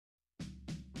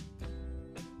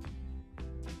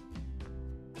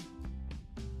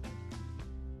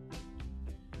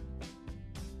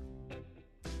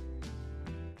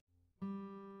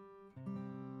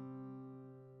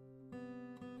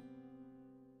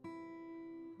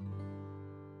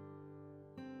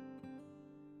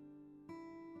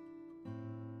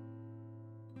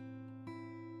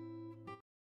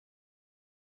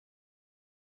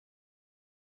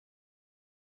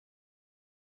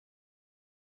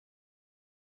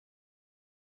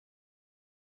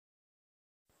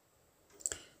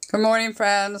Good morning,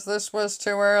 friends. This was too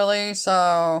early,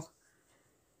 so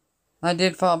I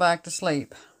did fall back to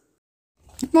sleep.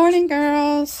 Good morning,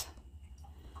 girls.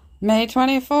 May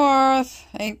 24th,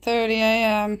 8:30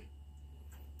 a.m.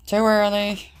 Too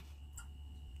early.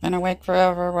 Been awake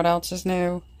forever. What else is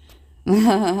new?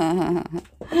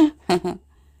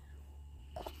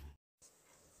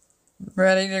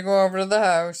 Ready to go over to the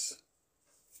house.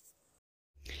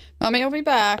 Mommy will be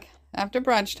back after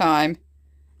brunch time.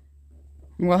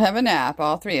 We'll have a nap,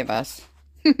 all three of us.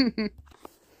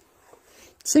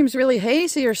 Seems really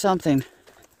hazy or something.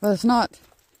 But it's not.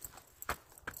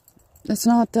 It's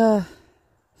not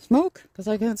smoke, because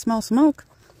I can't smell smoke.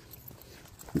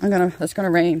 It's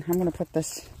gonna rain. I'm gonna put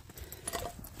this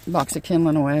box of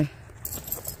kindling away.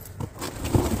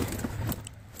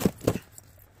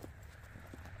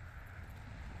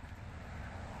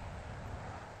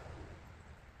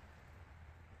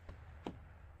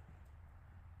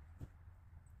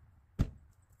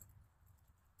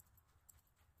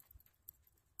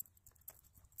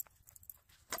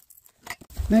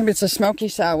 Maybe it's a smoky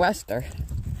sou'wester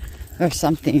or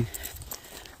something.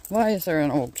 Why is there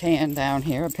an old can down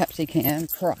here, a Pepsi can,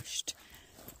 crushed?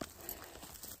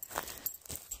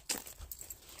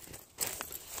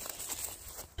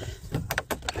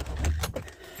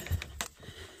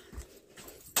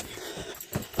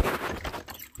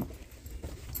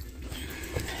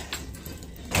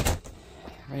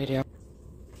 Radio.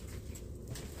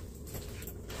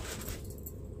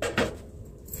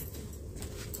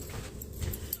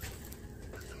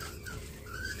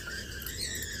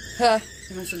 I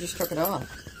must have just took it off.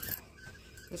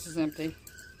 This is empty.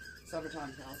 It's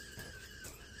overtime house.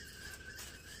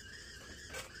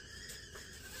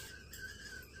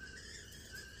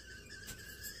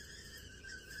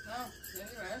 Oh, there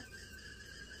you are.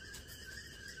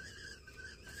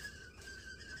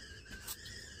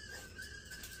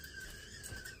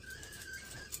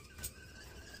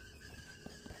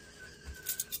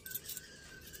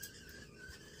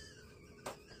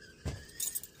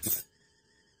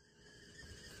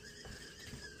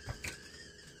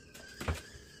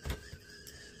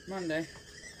 Monday.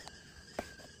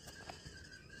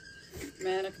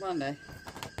 Manic Monday.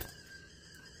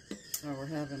 So we're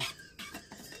having...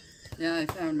 Yeah, I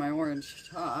found my orange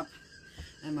top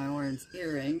and my orange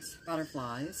earrings,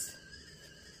 butterflies.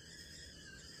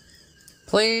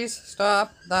 Please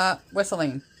stop that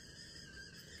whistling.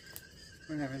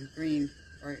 We're having green,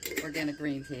 or organic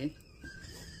green tea.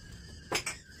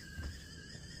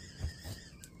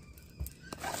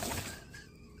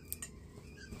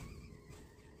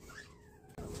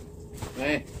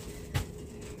 Hey.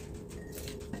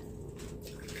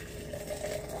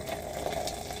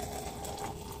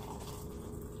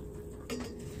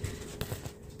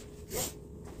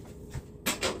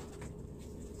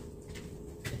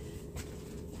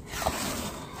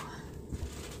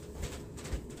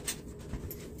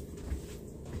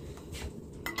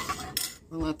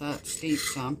 We'll let that steep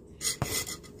some.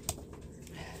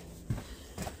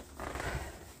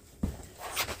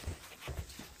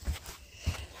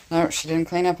 No, she didn't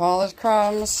clean up all his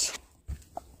crumbs.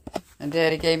 And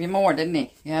Daddy gave you more, didn't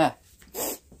he? Yeah.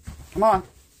 Come on.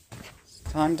 It's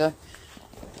time to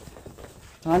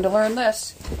learn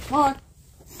this. Come on.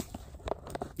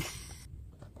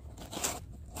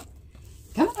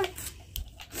 Come on.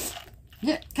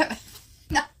 Yeah, come on.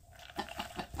 No.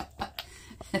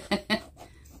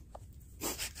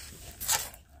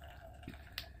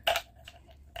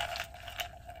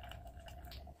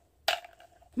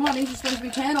 Come on, these are supposed to be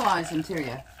tantalizing to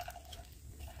you.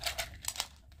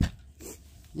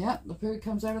 Yeah, the food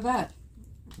comes out of that.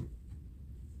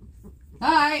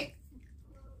 Hi!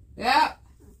 Yeah!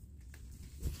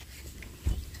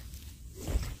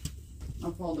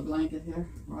 I'll fold the blanket here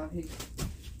while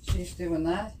she's doing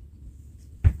that.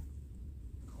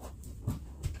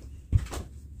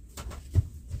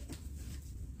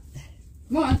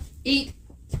 Come on, eat!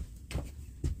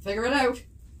 Figure it out.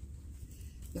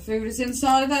 The food is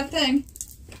inside of that thing.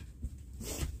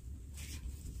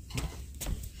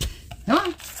 Come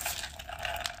on.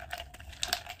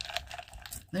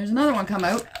 There's another one come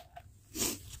out.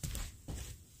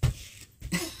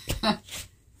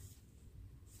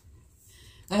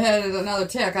 I had another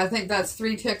tick. I think that's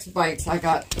 3 tick bites I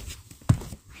got.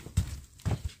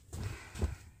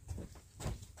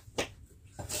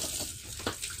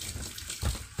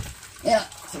 Yeah,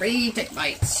 3 tick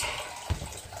bites.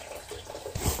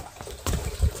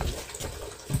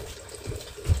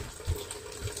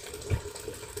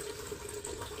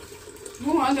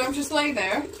 Come on, don't just lay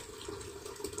there.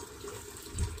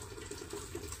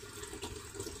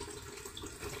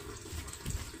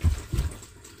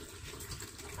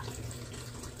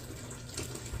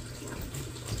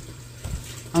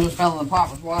 I just filled the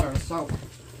pot with water and soap.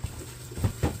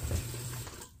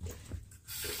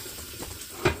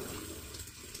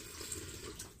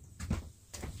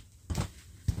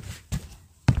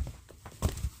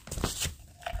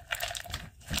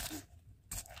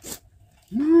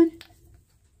 Come on.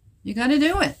 You gotta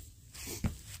do it.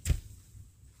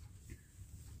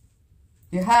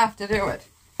 You have to do it.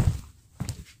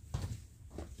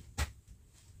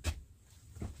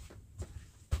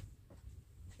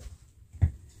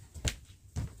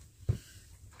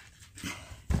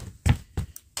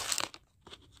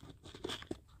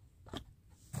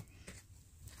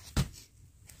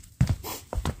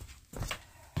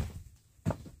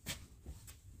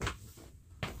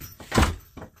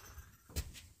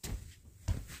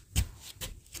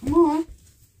 Come on.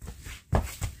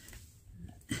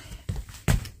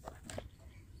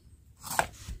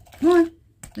 Come on.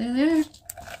 There.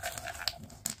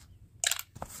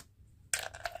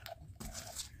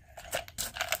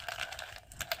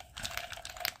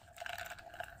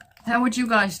 How would you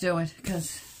guys do it?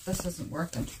 Because this isn't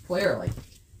working, clearly.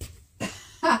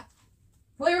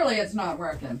 Clearly it's not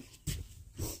working.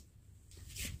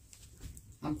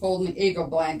 I'm folding the eagle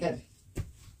blanket.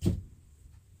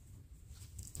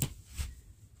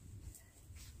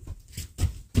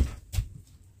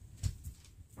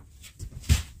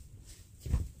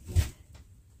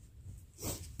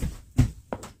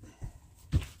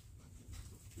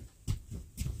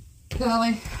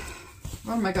 Kelly,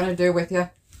 what am I going to do with you?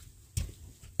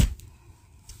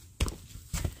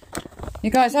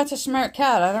 You guys, that's a smart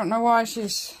cat. I don't know why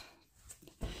she's...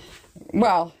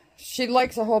 Well, she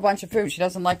likes a whole bunch of food. She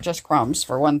doesn't like just crumbs,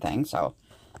 for one thing, so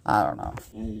I don't know.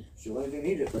 And she likes to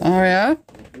eat it. Oh, yeah?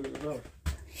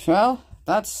 Well,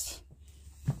 that's...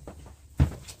 You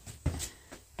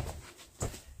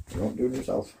don't do it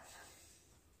yourself.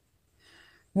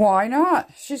 Why not?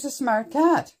 She's a smart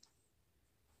cat.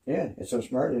 Yeah, it's so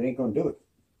smart it ain't gonna do it.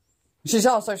 She's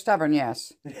also stubborn,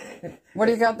 yes. What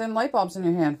do you got them light bulbs in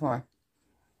your hand for?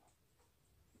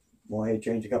 Well, I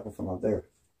changed a couple from up there.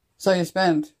 So you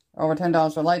spend over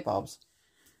 $10 for light bulbs.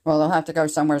 Well, they'll have to go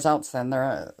somewhere else then.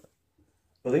 They're...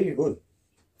 Well, these are good.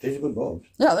 These are good bulbs.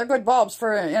 Yeah, they're good bulbs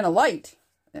for in a light.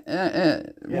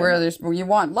 Where you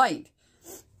want light.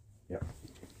 Yeah.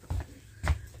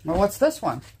 Well, what's this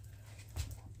one?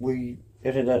 It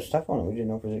had that stuff on it. We didn't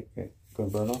know if it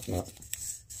could burn off or not.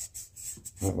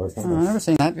 Not where it come Oh, from. I've never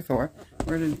seen that before.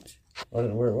 Where did... I don't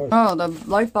know where it was. Oh, the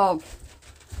light bulb.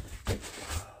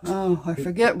 Oh, I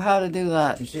forget how to do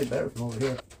that. You see it better from over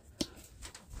here.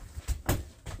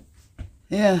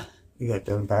 Yeah. You got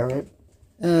the power it?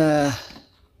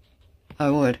 I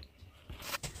would.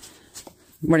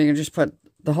 What, are you going to just put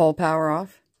the whole power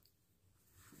off?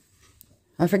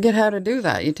 I forget how to do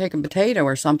that. You take a potato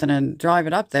or something and drive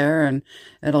it up there and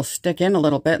it'll stick in a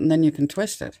little bit and then you can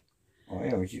twist it. Oh,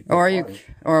 yeah,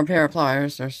 or a pair of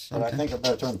pliers or something. But I think I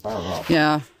better turn the power off.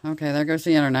 Yeah. Okay, there goes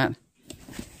the internet.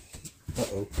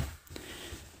 Uh-oh.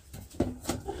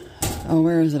 Oh,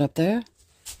 where is it? Up there?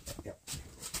 Yep.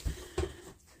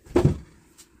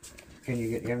 Can you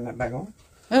get the internet back on?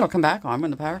 It'll come back on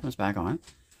when the power comes back on.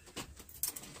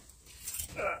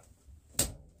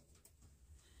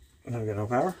 Don't get no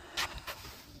power?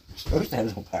 It's supposed to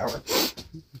have no power.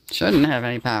 Shouldn't have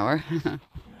any power.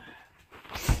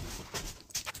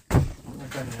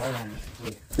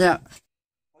 Yeah.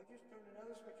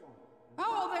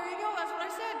 Oh, there you go. That's what I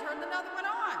said. Turn another one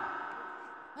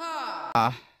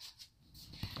on.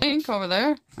 Ink over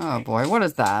there. Oh boy, what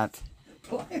is that?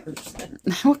 Pliers.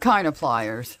 What kind of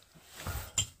pliers?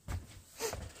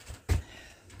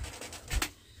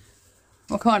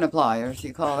 What kind of pliers do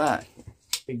you call that?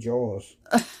 Big jaws.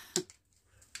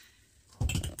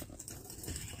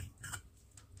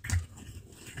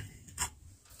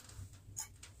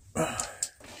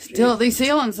 Still, these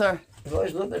ceilings are... It's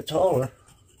always a little bit taller.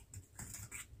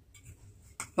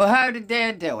 Well, how did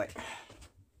Dad do it?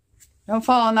 Don't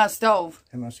fall on that stove.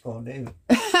 I must call David.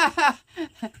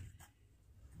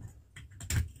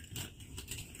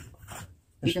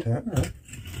 Just turn it.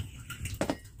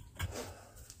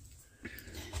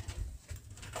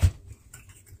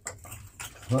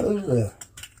 What is that?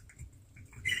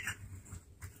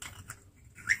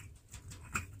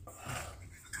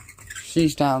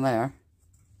 She's down there.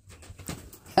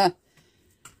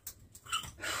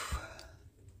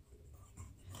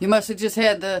 You must have just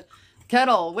had the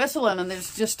kettle whistling and they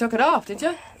just took it off, did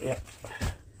you? Yeah.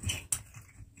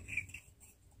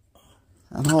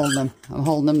 I'm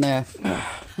holding them there.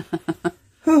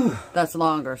 That's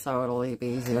longer, so it'll be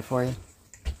easier for you.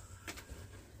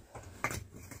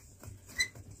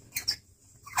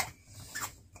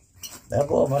 That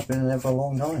blow must have been in there for a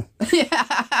long time.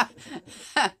 Yeah.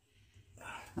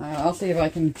 I'll see if I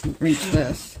can reach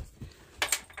this.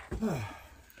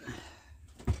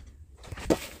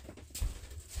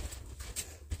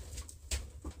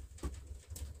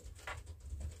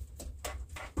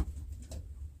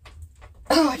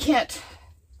 Oh,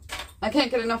 I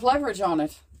can't get enough leverage on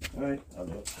it. Alright, I'll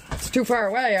do it. It's too far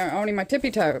away. Only my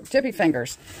tippy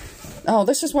fingers. Oh,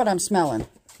 this is what I'm smelling.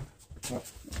 Oh,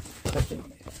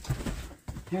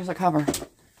 Here's a cover.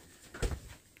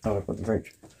 oh, I put in the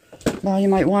fridge. Well, you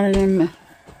might want it in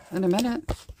a minute.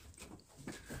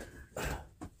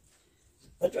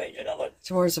 Let's range another.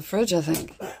 Towards the fridge, I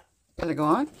think. Did it go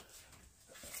on?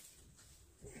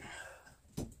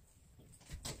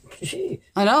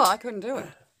 I know, I couldn't do it.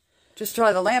 Just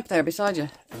try the lamp there beside you.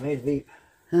 I made a beep.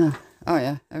 Oh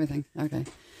yeah, everything. Okay.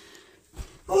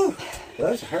 Oh,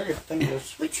 that's the hardest thing to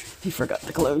switch. He forgot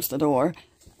to close the door.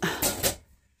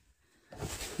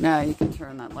 Now you can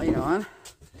turn that light on.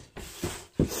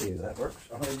 See if that works.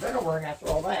 Oh, it better work after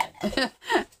all that.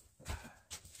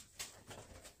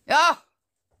 Oh!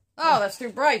 Oh, that's too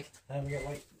bright. Time to get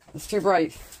light. It's too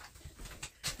bright.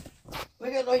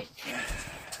 We got light.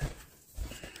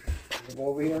 We'll go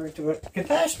over here into a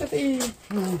catastrophe.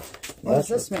 What does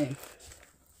this mean?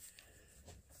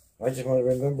 I just want to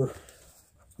remember.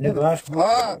 The last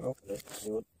Oh.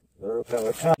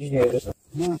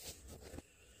 Yeah.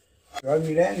 Drive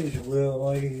me down, he said, well,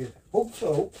 I hope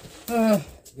so. The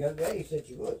other day he said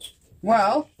you would.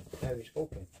 Well. Have you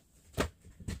spoken?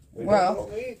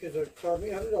 Well. Because it cost me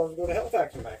 $100 to go to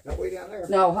Halifax and back. Not way down there.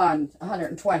 No, hon.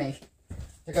 120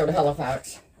 to go to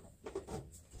Halifax.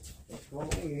 Well,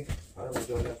 me. I don't know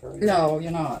doing that for me. No,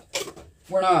 you're not.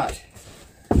 We're not.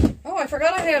 Oh, I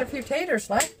forgot I had a few taters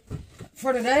left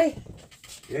for today.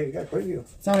 Yeah, you got a preview.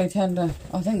 It's only 10 to,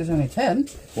 I think there's only 10.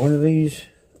 One of these.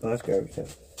 Oh, that's garbage.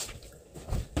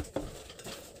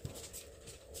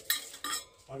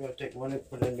 I gotta take one and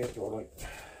put it in the door light.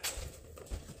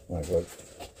 My God.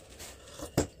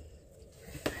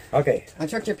 Okay. I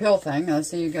took your pill thing. I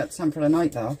see you got some for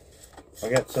tonight, though. I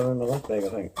got some in the lunch bag, I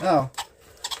think. Oh.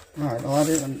 Alright, well, I'll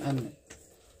do them.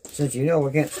 Since you know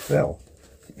we can't spell.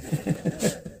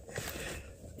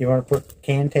 You want to put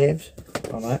can tabs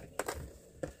on that?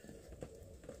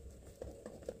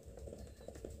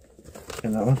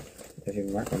 And that one, if you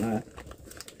can mark on that.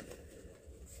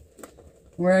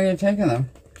 Where are you taking them?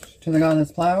 To the guy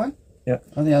that's plowing? Yep.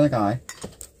 Or the other guy?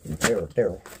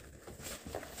 Daryl.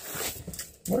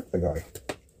 What the guy?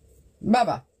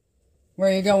 Baba. Where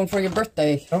are you going for your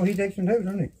birthday? Oh, he takes them too,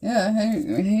 doesn't he?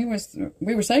 Yeah, he was,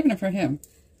 we were saving it for him.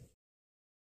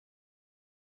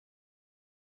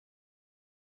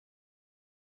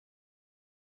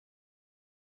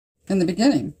 In the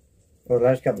beginning. Well, the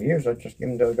last couple of years, I just give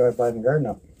them to the guy by the garden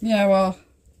up. Yeah, well.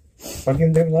 I gave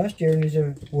him to him last year, and he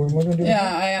said, what am I going to do?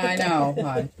 Yeah, I know.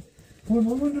 Hi. What am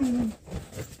I going to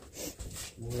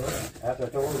do? After I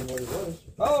told him what it was.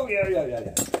 Oh, yeah. You got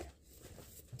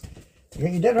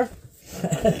your dinner?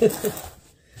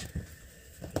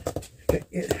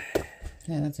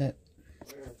 Yeah, that's it.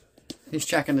 He's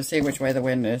checking to see which way the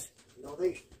wind is.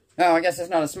 Northeast. Oh, I guess it's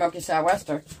not a smoky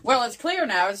sou'wester. Well, it's clear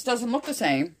now. It doesn't look the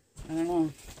same. I don't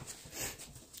know.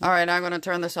 All right, I'm going to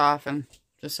turn this off and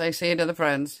just say see you to the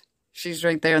friends. She's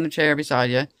right there in the chair beside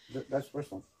you. That's this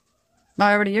one.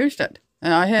 I already used it.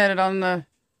 And I had it on the...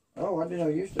 Oh, I didn't know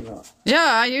you used it or not. Yeah,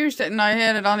 I used it and I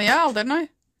had it on the owl, didn't I?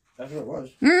 That's what it was.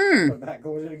 Mm. Back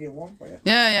over there to get one for you.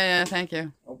 Yeah, thank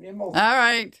you. Open your mouth. All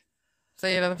right.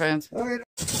 See you to the friends. Okay.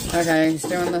 Okay, he's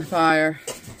doing the fire.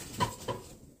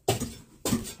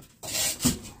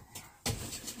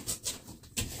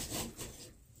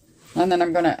 And then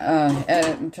I'm going to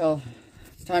edit until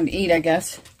it's time to eat, I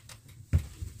guess.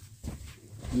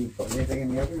 You put anything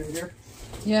in the oven in here?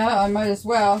 Yeah, I might as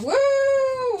well.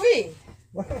 Woo-wee!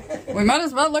 We might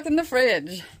as well look in the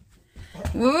fridge.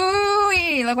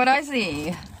 Woo-wee! Look what I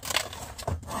see.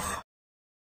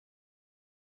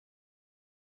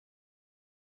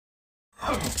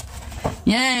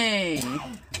 Yay! You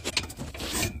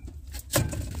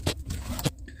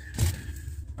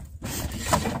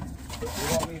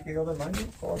want me to peel the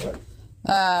onion or what?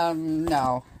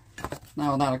 No.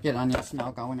 No, that'll get onion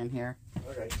smell going in here.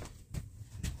 Okay.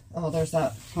 Oh, there's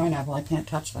that pineapple. I can't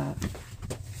touch that.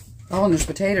 Oh, and there's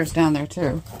potatoes down there,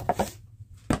 too.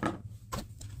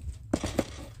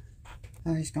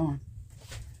 Oh, he's gone.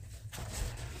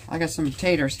 I got some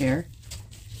taters here.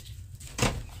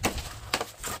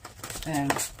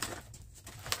 And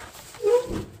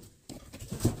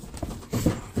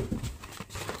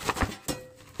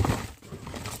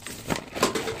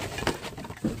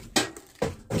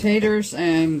taters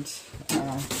and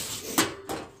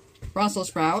Brussels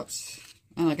sprouts.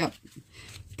 And I got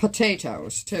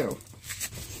potatoes, too.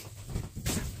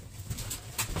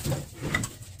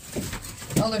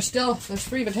 Oh, there's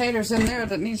 3 potatoes in there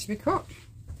that needs to be cooked.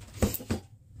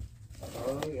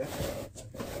 Oh, yeah.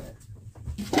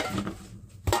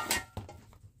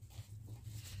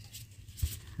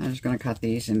 I'm just going to cut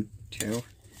these in 2.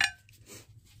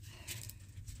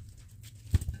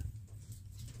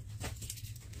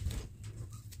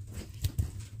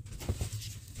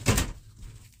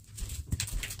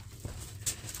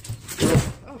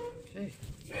 Oh, gee.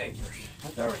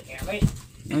 That's all right, Candy.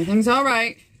 Everything's all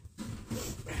right.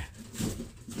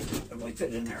 It might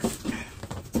fit in there.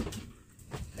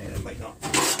 Hey, that might not.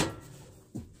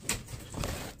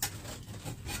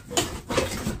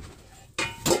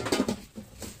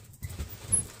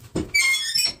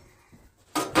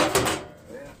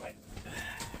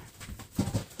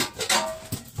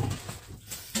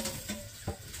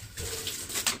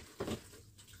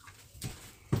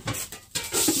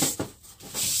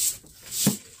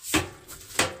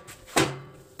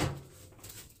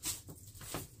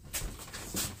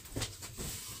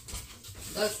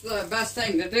 That's the best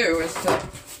thing to do, is to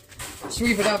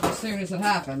sweep it up as soon as it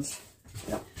happens.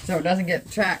 Yeah. So it doesn't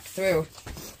get tracked through.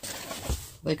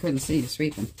 They couldn't see you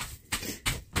sweeping.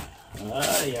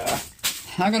 Yeah.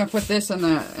 I'm gonna put this in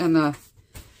the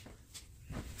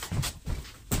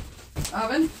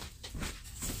oven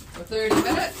for 30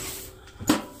 minutes.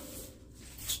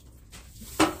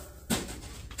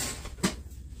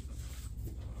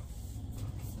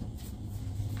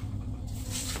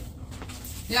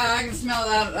 Yeah, I can smell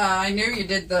that. I knew you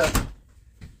did the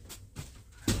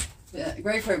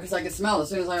grapefruit because I could smell it as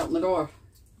soon as I opened the door.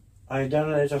 I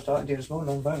done it as I was talking to you this morning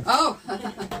on the phone. Oh!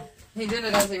 He did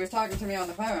it as he was talking to me on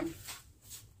the phone.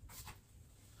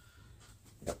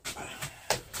 Yep.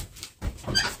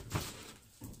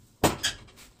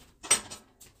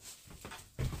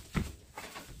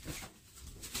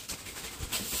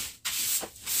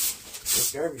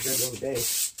 This garbage got the other day.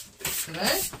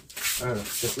 Today? Oh,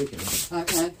 this weekend.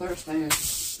 Okay, Thursday.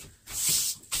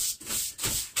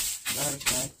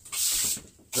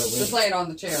 So Just lay it on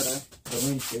the chair there. So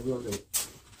Wednesday we'll do.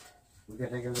 We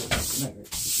gotta take a look tonight.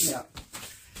 Yeah.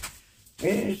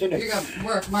 Wednesday. You got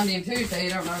work Monday and Tuesday. You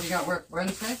don't know if you got work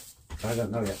Wednesday? I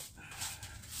don't know yet.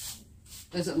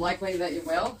 Is it likely that you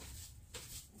will?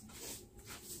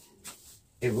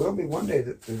 It will be one day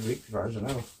this week, as far as I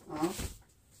know. Oh.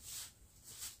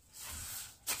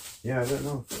 Yeah, I don't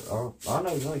know. I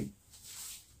know, like,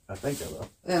 I think I will.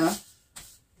 Yeah.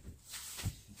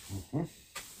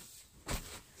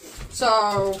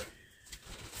 So,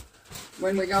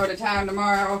 when we go to town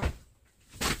tomorrow,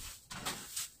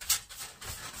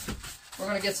 we're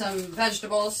going to get some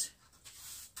vegetables.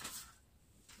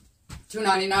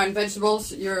 $2.99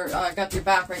 vegetables. You're got your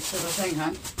back right to the thing,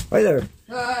 huh? Hi there.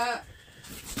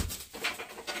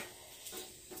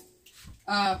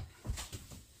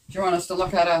 Do you want us to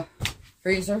look at a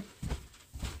freezer?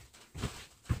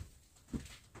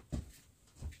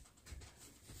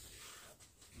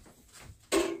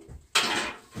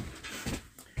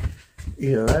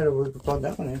 Either that or we could plug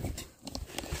that one in.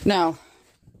 No.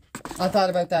 I thought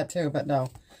about that too, but no.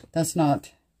 That's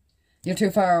not. You're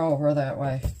too far over that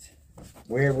way.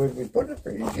 Where would we put it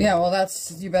for you? Yeah, well,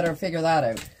 that's. You better figure that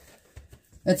out.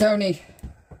 It's only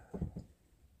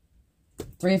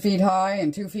 3 feet high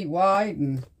and 2 feet wide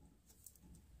and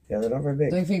Yeah, they're not very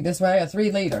big. 3 feet this way, a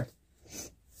 3 liter.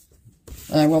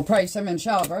 We'll price them in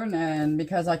Shelburne, and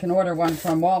because I can order one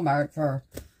from Walmart for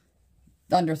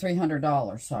under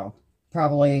 $300, so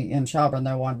probably in Shelburne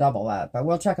they'll want double that, but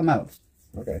we'll check them out.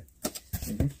 Okay.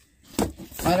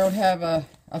 I don't have a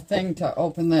thing to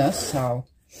open this, so.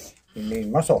 You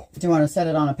need muscle. Do you want to set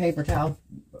it on a paper towel?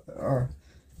 Or,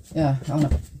 yeah,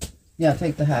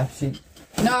 take the half sheet.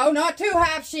 No, not 2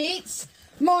 half sheets.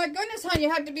 My goodness, hon, you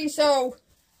have to be so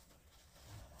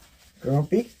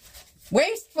Grumpy?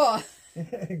 wasteful.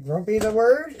 Grumpy the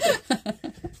word?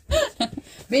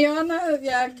 Be on the,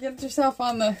 yeah, get yourself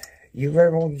on the. You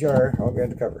grab hold of the jar, I'll grab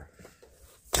the cover.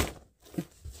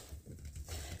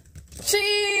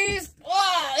 Cheese!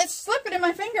 Oh, it's slipping in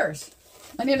my fingers.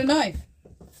 I need a knife.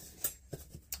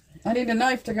 I need a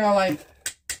knife to go like.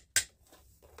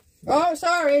 Oh,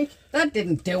 sorry. That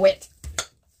didn't do it.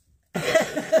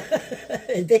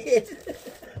 It did.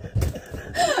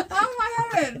 Oh, my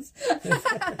heavens.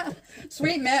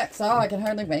 Sweet mix. Oh, I can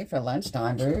hardly wait for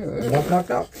lunchtime. Ooh. Knock, knock,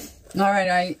 knock. All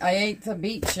right, I ate the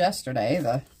beets yesterday,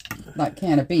 that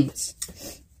can of beets.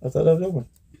 I thought I was open.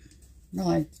 Well,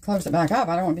 I closed it back up.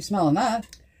 I don't want to be smelling that.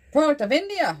 Product of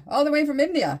India, all the way from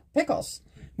India. Pickles.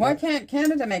 Why can't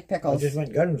Canada make I pickles? just went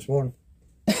and got them this morning.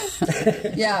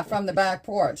 Yeah, from the back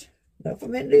porch. Not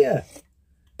from India.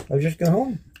 I was just going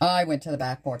home. I went to the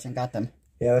back porch and got them.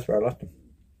 Yeah, that's where I left them.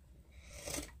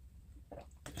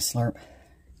 Slurp.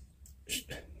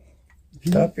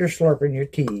 Stop your slurping your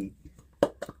tea.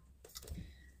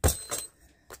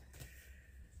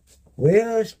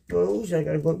 Well, I suppose I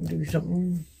gotta go up and do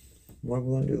something. What am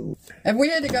I gonna do? If we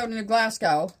had to go to New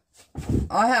Glasgow,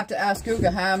 I have to ask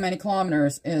Guga how many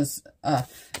kilometers is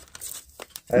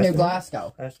New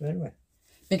Glasgow. Ask them anyway.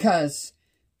 Because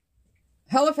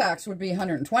Halifax would be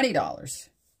 $120.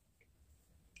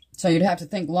 So you'd have to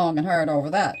think long and hard over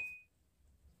that.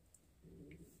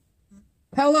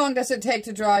 How long does it take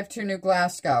to drive to New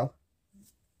Glasgow?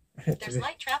 There's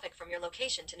light traffic from your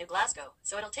location to New Glasgow,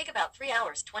 so it'll take about 3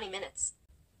 hours, 20 minutes.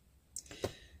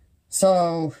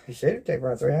 So... You said it'd take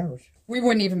around 3 hours. We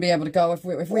wouldn't even be able to go if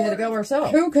we had to go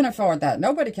ourselves. Who can afford that?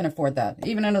 Nobody can afford that.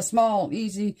 Even in a small,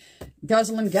 easy,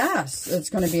 guzzling gas, it's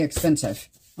going to be expensive.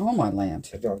 Oh, my land.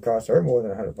 It's going to cost her more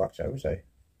than $100, I would say.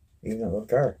 Even a little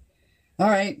car. All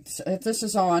right. If this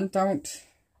is on, don't...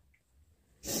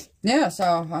 Yeah,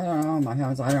 so, I don't know, my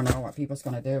house. I don't know what people's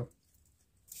going to do.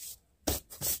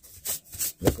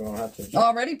 They're going to have to...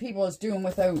 Already people is doing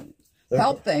without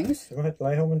help things. They're going to have to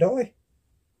lie home and die.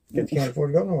 Kids can't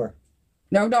afford to go nowhere.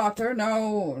 No doctor,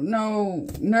 no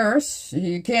nurse.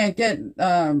 You can't get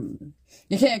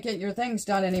your things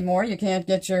done anymore. You can't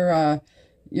get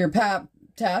your pap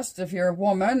test if you're a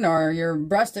woman, or your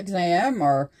breast exam,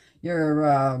 or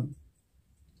your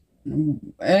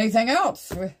anything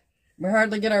else. We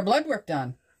hardly get our blood work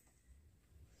done.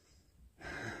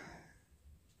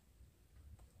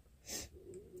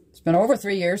 It's been over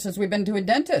 3 years since we've been to a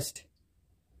dentist.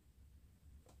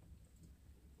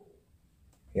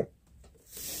 Yep.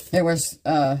 It was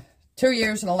 2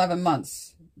 years and 11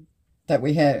 months that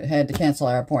we had to cancel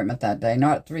our appointment that day.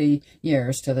 Not 3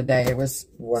 years to the day. It was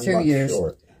 2 years.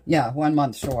 Short. Yeah, 1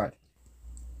 month short.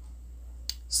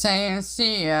 Saying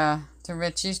see ya to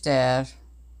Richie's dad.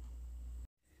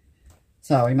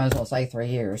 So we might as well say 3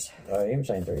 years. I'm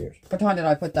saying 3 years. What time did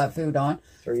I put that food on?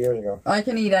 3 years ago. I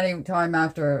can eat any time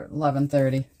after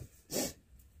 11:30.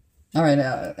 All right.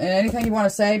 Anything you want to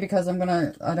say? Because I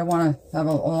don't want to have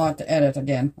a lot to edit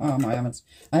again. Oh my heavens!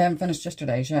 I haven't finished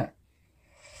yesterday's yet.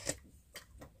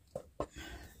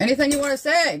 Anything you want to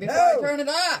say before I turn it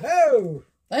off? No.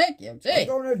 Thank you. Gee. I'm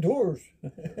going outdoors.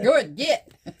 Good.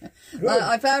 Get. Good.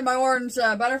 I found my orange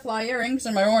butterfly earrings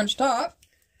and my orange top.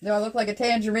 Do I look like a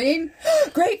tangerine?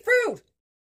 Grapefruit!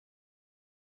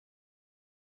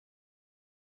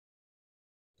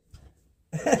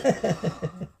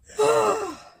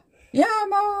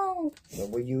 Yummo! So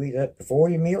will you eat that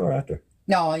before your meal or after?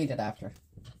 No, I'll eat it after.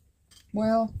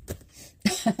 Well,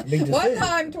 one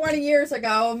time 20 years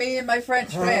ago, me and my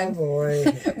French friend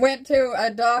went to a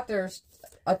doctor's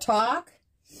talk,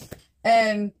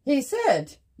 and he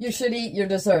said, you should eat your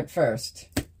dessert first.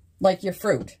 Like your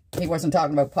fruit. He wasn't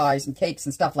talking about pies and cakes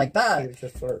and stuff like that. He was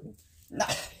just flirting. No,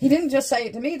 he didn't just say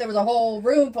it to me. There was a whole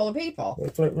room full of people.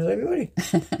 Well, flirting with everybody.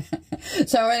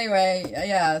 So anyway,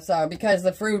 yeah, so because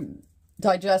the fruit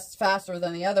digests faster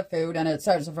than the other food, and it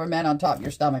starts to ferment on top of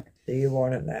your stomach. Do you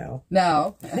want it now?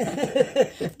 No.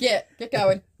 Get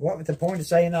going. What was the point of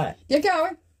saying that? Get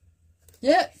going.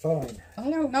 Get. Fine.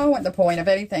 I don't know what the point of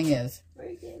anything is.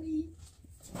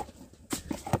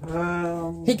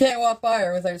 He can't walk by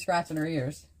her without scratching her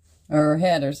ears. Or her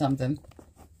head or something.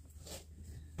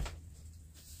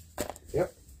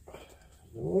 Yep.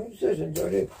 What says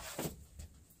inside it?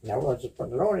 Now let's just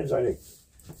put it on inside it.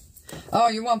 Oh,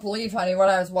 you won't believe, honey, what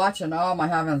I was watching. Oh, my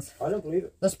heavens. I don't believe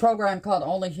it. This program called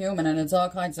Only Human, and it's all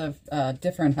kinds of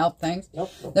different health things.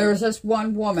 Nope. There was this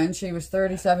one woman, she was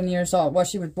 37 years old. Well,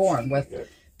 she was born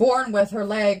with her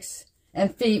legs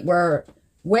and feet were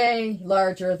way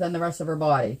larger than the rest of her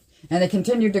body. And they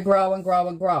continued to grow and grow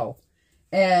and grow.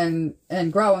 And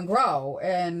grow and grow.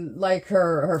 And like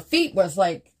her feet was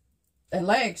like, and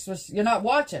legs was, you're not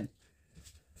watching.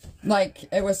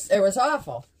 Like, it was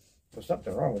awful. There's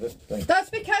something wrong with this thing. That's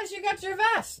because you got your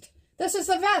vest. This is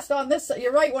the vest on this.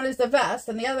 Your right one is the vest,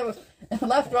 and the other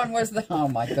left one was the... Oh,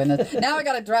 my goodness. Now I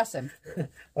got to dress him.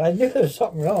 Well, I knew there was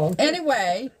something wrong.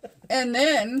 Anyway, and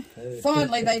then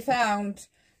finally they found,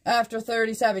 after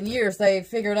 37 years, they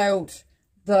figured out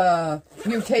the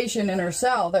mutation in her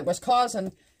cell that was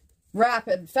causing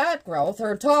rapid fat growth.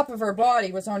 Her top of her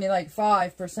body was only like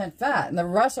 5% fat, and the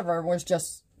rest of her was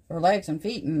just her legs and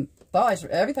feet and thighs.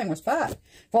 Everything was fat,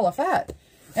 full of fat.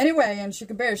 Anyway, and she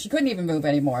couldn't even move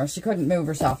anymore. She couldn't move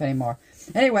herself anymore.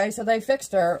 Anyway, so they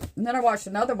fixed her. And then I watched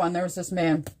another one. There was this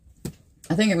man,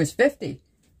 I think he was 50.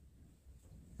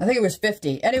 I think it was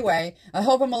 50. Anyway, I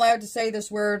hope I'm allowed to say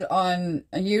this word on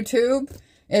YouTube.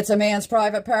 It's a man's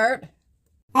private part.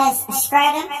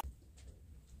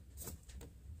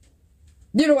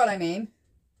 You know what I mean?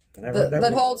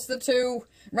 That holds the two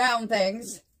round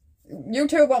things.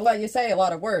 YouTube won't let you say a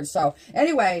lot of words. So,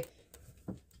 anyway.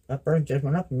 That bird just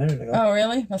went up a minute ago. Oh,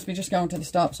 really? Must be just going to the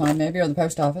stop sign, maybe, or the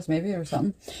post office, maybe, or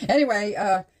something. Anyway,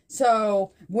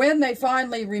 so when they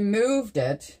finally removed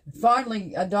it,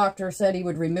 a doctor said he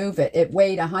would remove it. It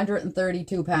weighed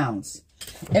 132 pounds.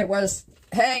 It was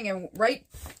hanging right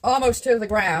almost to the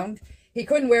ground. He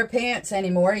couldn't wear pants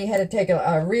anymore. He had to take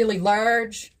a really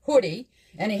large hoodie,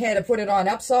 and he had to put it on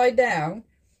upside down.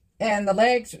 And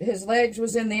his legs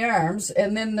was in the arms,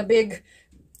 and then the big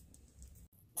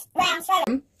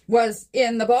was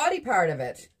in the body part of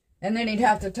it. And then he'd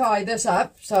have to tie this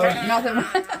up so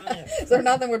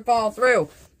nothing would fall through.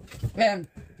 And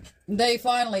they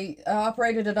finally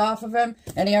operated it off of him,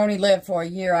 and he only lived for a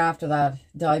year after that.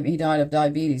 He died of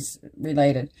diabetes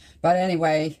related. But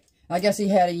anyway, I guess he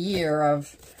had a year of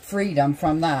freedom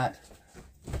from that.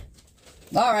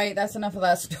 All right, that's enough of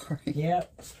that story.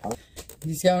 Yep.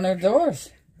 He's going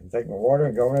outdoors. I'm taking my water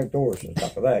and going outdoors and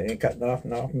stuff like that. He ain't cutting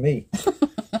off me.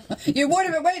 You would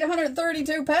have weighed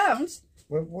 132 pounds.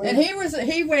 And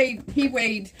he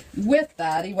weighed with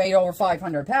that, he weighed over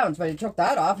 500 pounds, but he took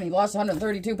that off and he lost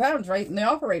 132 pounds right in the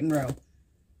operating room.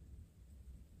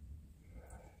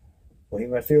 Well, he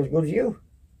must feel as good as you.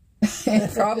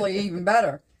 Probably even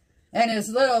better. And his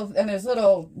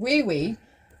little wee-wee,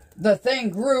 the thing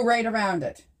grew right around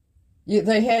it.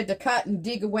 They had to cut and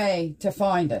dig away to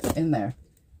find it in there.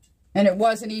 And it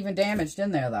wasn't even damaged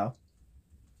in there, though.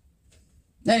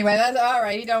 Anyway, that's all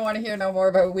right. You don't want to hear no more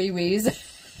about wee-wees.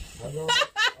 I'm going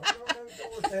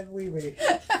outdoors and wee-wee.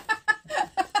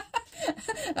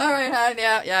 All right, hon.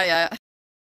 Yeah.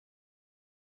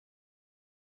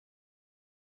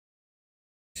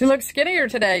 She looks skinnier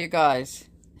today, you guys.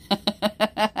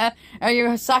 Are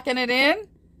you sucking it in?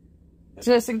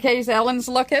 Just in case Ellen's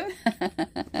looking?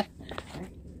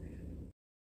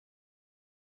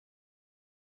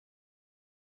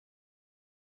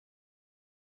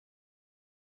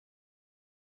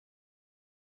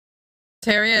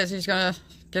 Here he is. He's going to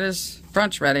get his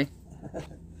brunch ready.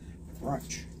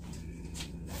 Brunch.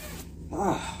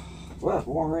 Well, it's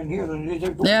warmer in here than it is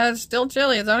outdoors. Yeah, it's still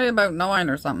chilly. It's only about 9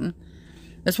 or something.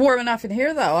 It's warm enough in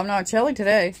here, though. I'm not chilly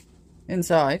today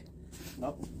inside.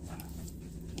 Nope.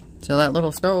 So that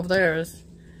little stove there is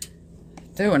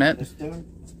doing it. It's doing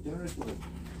its work.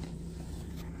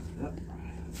 Yep.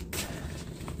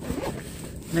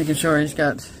 Making sure he's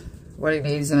got what he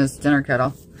needs in his dinner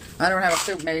kettle. I don't have a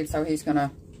soup made, so he's going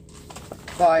to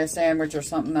buy a sandwich or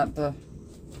something at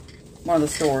one of the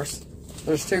stores.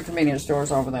 There's 2 convenience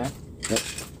stores over there. Yep.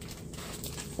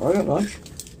 I got lunch.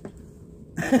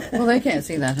 Well, they can't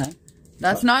see that, huh?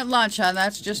 That's not lunch, huh?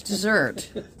 That's just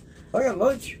dessert. I got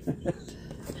lunch.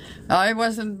 I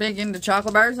wasn't big into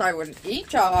chocolate bars. I would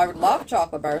love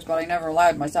chocolate bars, but I never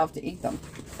allowed myself to eat them.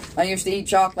 I used to eat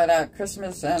chocolate at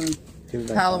Christmas and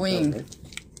Halloween.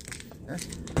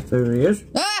 There he is.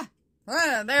 Ah!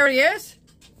 There he is.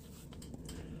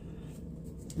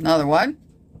 Another one.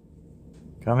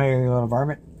 Come here, you little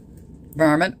varmint.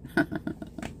 Varmint.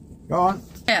 Go on.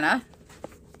 Anna.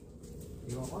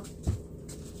 You want one?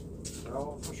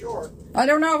 No, for sure. I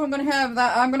don't know if I'm going to have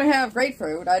that. I'm going to have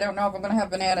grapefruit. I don't know if I'm going to have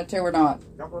banana too or not.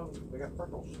 Couple of them, they got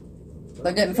freckles.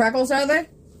 They're getting freckles, are they?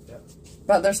 Yep.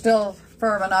 But they're still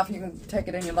firm enough you can take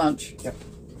it in your lunch. Yep.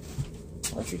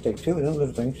 I should take 2 of them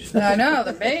little things. I know,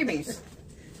 the babies.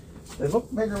 They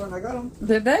looked bigger when I got them.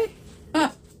 Did they?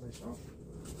 Huh. So.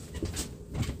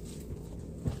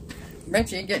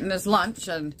 Richie getting his lunch,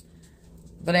 and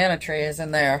banana tree is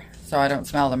in there, so I don't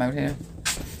smell them out here.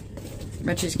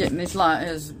 Richie's getting his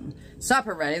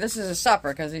supper ready. This is his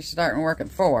supper because he's starting work at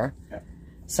 4. Yep.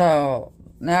 So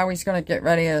now he's going to get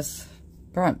ready his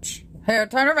brunch. Here,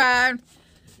 turn around.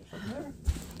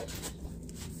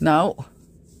 No.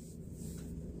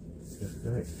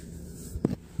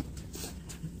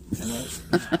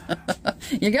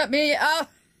 You got me. Oh,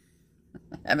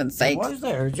 heaven's sake. What was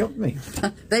there? It jumped me.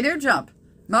 They do jump.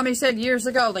 Mommy said years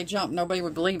ago they jumped. Nobody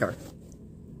would believe her.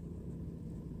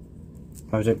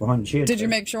 I was up behind the shade. Did you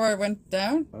make sure it went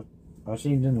down? I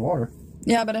seen it in the water.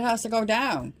 Yeah, but it has to go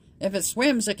down. If it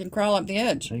swims, it can crawl up the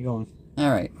edge. There you going.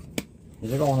 All right.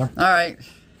 Is it going there? All right.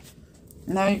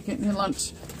 Now you're getting your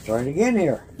lunch. Try it again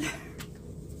here.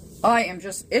 I am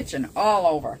just itching all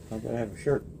over. I gotta have a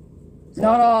shirt.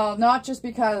 Not just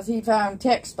because he found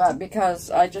ticks, but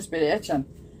because I just been itching.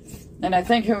 And I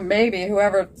think maybe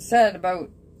whoever said about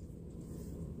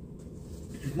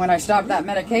when I stopped that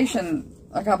medication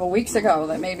a couple weeks ago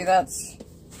that maybe that's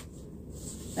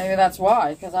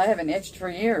why, because I haven't itched for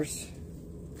years.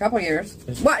 A couple years.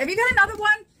 What, have you got another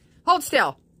one? Hold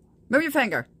still. Move your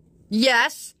finger.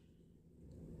 Yes.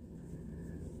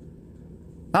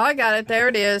 Oh, I got it. There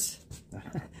it is.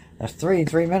 That's 3 in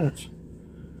 3 minutes.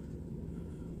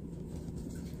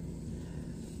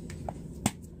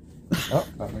 Oh,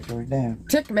 gotta make sure he's down.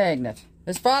 Tick magnet.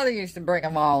 His father used to bring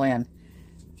them all in.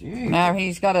 Jeez. Now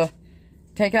he's got to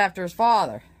take after his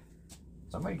father.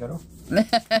 Somebody got him.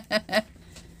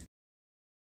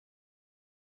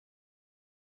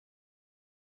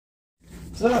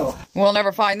 So. We'll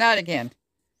never find that again.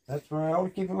 That's where I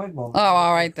always keep a lid bulb. Oh,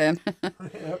 all right then.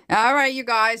 Yep. All right, you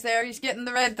guys. There, he's getting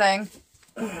the red thing.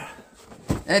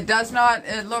 It does not.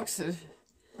 It looks.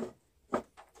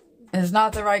 It's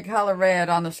not the right color red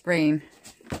on the screen.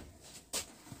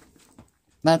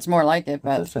 That's more like it,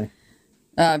 but. What's that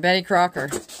say? Betty Crocker.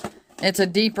 It's a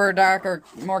deeper, darker,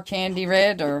 more candy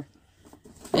red, or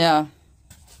yeah.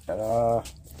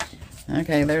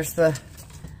 Okay, there's the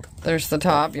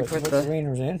top. You put the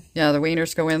wieners in. Yeah, the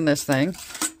wieners go in this thing,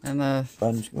 and the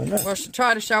buns go in there. We'll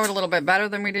try to show it a little bit better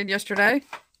than we did yesterday.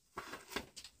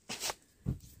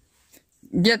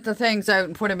 Get the things out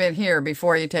and put them in here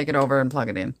before you take it over and plug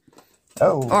it in.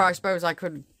 Oh. Or I suppose I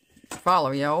could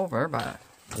follow you over, but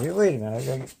Wait a minute, I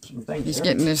gotta get some things. He's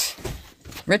getting his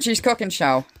Richie's cooking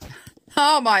show.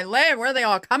 Oh my land, where are they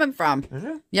all coming from? Is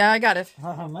it? Yeah, I got it.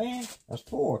 Oh man, that's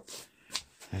 4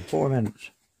 in 4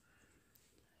 minutes.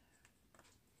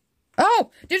 Oh,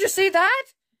 did you see that?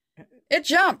 It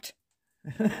jumped.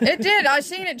 It did. I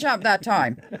seen it jump that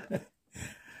time.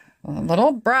 A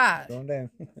little brat. Going down.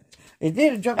 It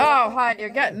did jump. Oh, hi, you're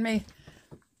getting me.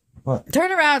 What?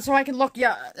 Turn around so I can look you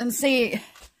and see.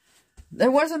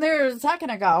 It wasn't there a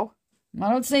second ago. I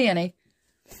don't see any.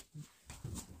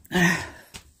 Yeah.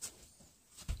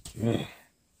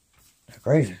 That's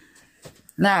crazy.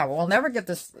 Now, we'll never get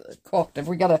this cooked if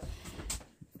we got to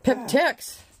pip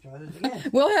ticks. Try this again.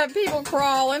 We'll have people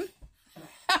crawling.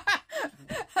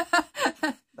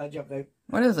 That jumped out.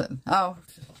 What is it? Oh,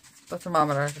 the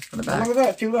thermometer just for the back. Look at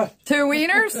that, 2 left. 2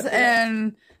 wieners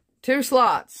and 2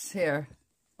 slots here.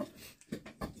 Look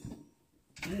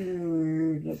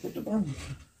at the bun.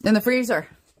 In the freezer.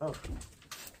 Oh.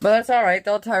 But that's alright,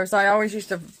 they'll toast. I always used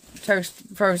to toast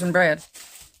frozen bread.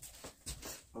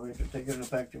 Oh, we could take it in a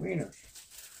pack of wieners.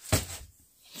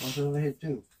 One's on the head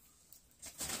too.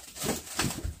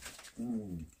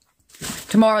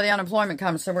 Tomorrow the unemployment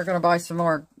comes, so we're going to buy some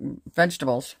more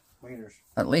vegetables. Wieners.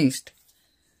 At least.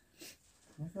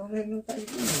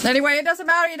 Anyway, it doesn't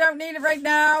matter. You don't need it right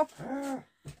now.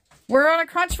 We're on a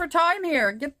crunch for time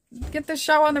here. Get this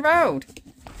show on the road.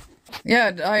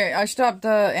 Yeah, I stopped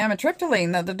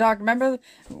amitriptyline. The doc, remember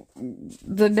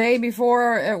the day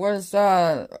before it was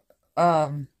the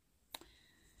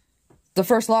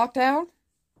first lockdown?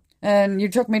 And you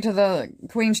took me to the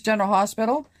Queen's General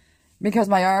Hospital because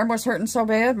my arm was hurting so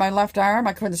bad, my left arm,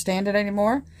 I couldn't stand it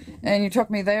anymore. And you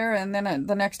took me there, and then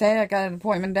the next day I got an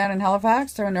appointment down in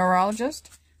Halifax to a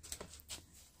neurologist.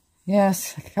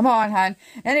 Yes, come on, hon.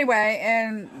 Anyway,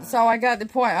 and so I got the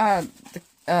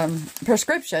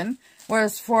prescription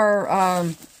was for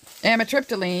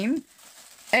amitriptyline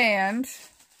and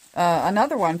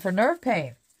another one for nerve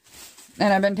pain.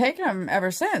 And I've been taking them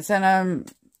ever since.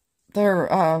 And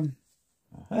they're,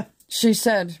 she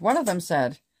said, one of them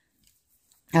said,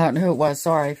 I don't know who it was,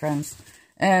 sorry, friends,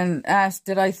 and asked,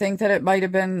 did I think that it might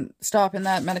have been stopping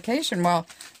that medication? Well,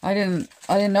 I didn't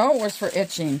know it was for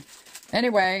itching.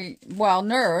 Anyway, well,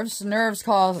 nerves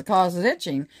causes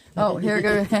itching. Oh, here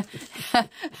goes.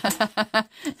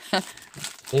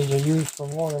 These are used for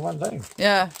more than one thing.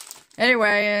 Yeah.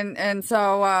 Anyway, and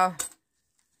so I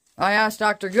asked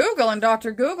Dr. Google, and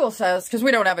Dr. Google says, because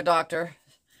we don't have a doctor,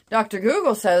 Dr.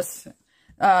 Google says,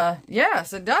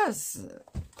 yes, it does.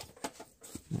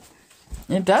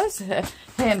 It does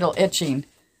handle itching.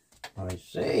 I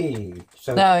see.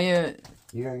 So now you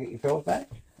gonna get your pills back?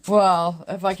 Well,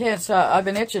 if I can't stop, I've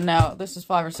been itching now. This is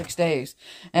 5 or 6 days,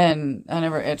 and I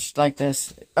never itched like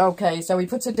this. Okay, so he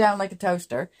puts it down like a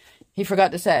toaster. He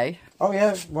forgot to say. Oh,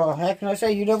 yeah. Well, how can I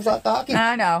say you don't stop talking?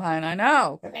 I know, hon. I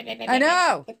know. I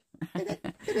know.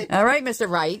 All right, Mr.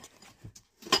 Wright.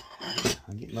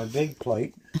 I'll get my big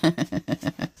plate.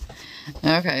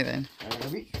 Okay, then.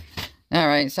 All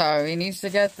right, so he needs to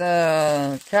get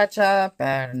the ketchup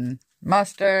and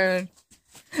mustard.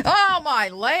 Oh, my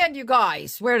land, you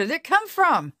guys. Where did it come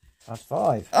from? That's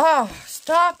 5. Oh,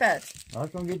 stop it. I was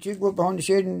going to get you to go up behind the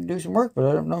shed and do some work, but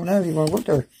I don't know now if you want to work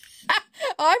there.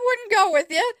 I wouldn't go with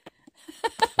you.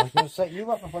 I was going to set you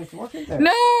up a place to work in there.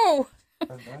 No.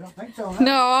 I don't think so.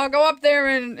 No, I'll go up there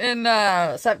in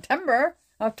September,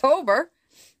 October.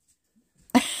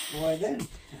 Why then?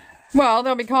 Well,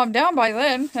 they'll be calmed down by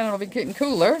then, and it'll be getting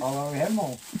cooler. Oh, we have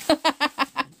more.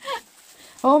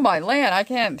 Oh, my land, I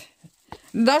can't.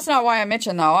 That's not why I'm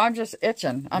itching, though. I'm just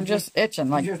itching. I'm just itching.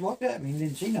 Like, You just looked at me and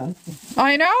didn't see none.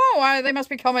 I know. They must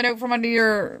be coming out from under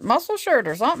your muscle shirt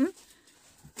or something.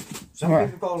 Some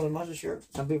people call it a muscle shirt.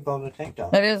 Some people call it a tank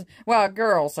top. It is. Well,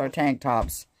 girls are tank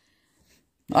tops.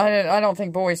 I don't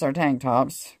think boys are tank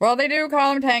tops. Well, they do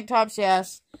call them tank tops,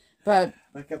 yes. But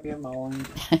Look up your mowing.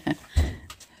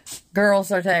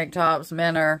 girls are tank tops.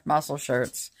 Men are muscle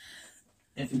shirts.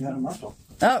 If you got a muscle.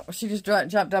 Oh, she just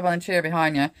jumped up on a chair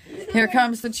behind you. Here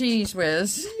comes the cheese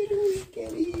whiz.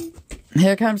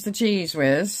 Here comes the cheese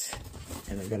whiz.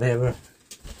 And I'm going to have a...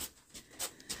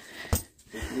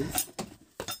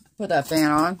 Put that fan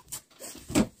on.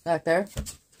 Back there.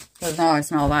 Because now I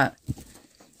smell that.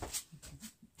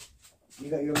 You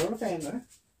got your little fan there.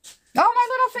 Oh, my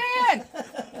little fan!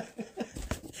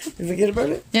 Did you forget about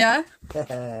it? Yeah.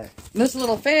 This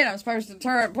little fan, I'm supposed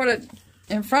to put it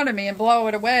in front of me and blow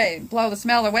it away. Blow the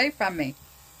smell away from me.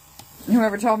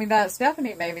 Whoever told me that,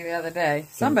 Stephanie, maybe the other day.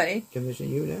 Somebody. Can they see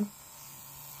you now?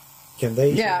 Can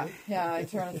they see you? Yeah, I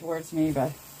turn it towards me,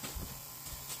 but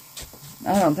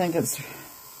I don't think it's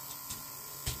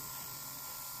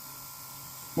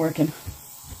working.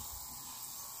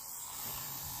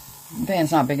 The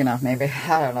fan's not big enough, maybe.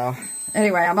 I don't know.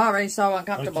 Anyway, I'm already so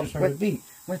uncomfortable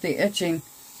with the itching.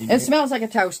 It smells like a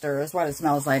toaster is what it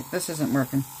smells like. This isn't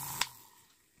working.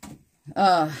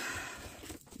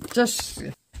 Just...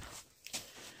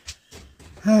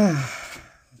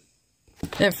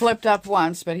 It flipped up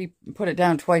once, but he put it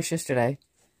down twice yesterday.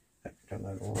 Turn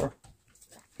that over.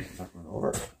 Turn that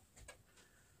over.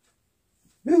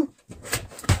 Woo.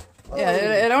 Yeah,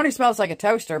 it only smells like a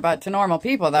toaster, but to normal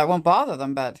people that won't bother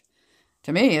them, but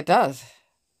to me it does.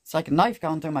 It's like a knife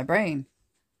going through my brain.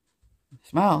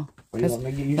 Smell. What do you want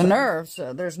me to get you the nerves,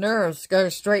 there's nerves go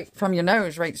straight from your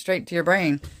nose right straight to your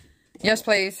brain. Yes,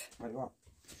 please. What do you want?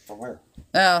 From where?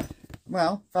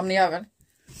 Well, from the oven.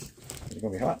 It's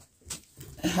going to be hot.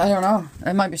 I don't know.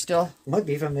 It might be still. Might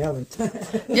be from the oven.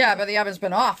 Yeah, but the oven's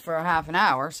been off for a half an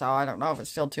hour, so I don't know if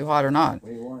it's still too hot or not.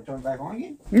 Well, you want to turn it back on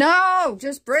again? No!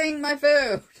 Just bring my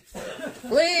food!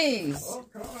 Please! Oh,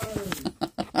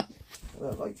 God.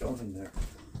 Well, the light's on in there.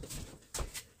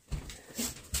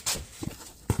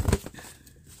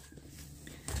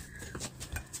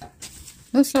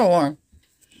 It's so warm.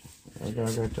 I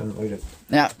gotta go turn it later.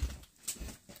 Yeah.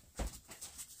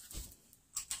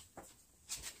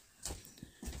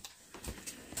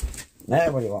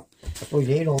 Now, what do you want? I suppose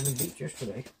you ate all the beets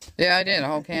yesterday. Yeah, I did. A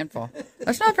whole can full.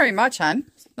 That's not very much, hon.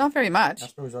 Not very much. I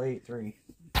suppose I ate 3.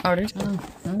 Oh, did you? Oh,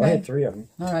 okay. I had 3 of them.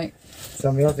 All right.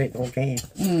 Somebody else ate the whole can.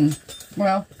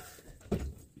 Well,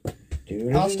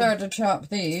 Dude. I'll start to chop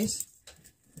these.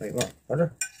 Wait, what?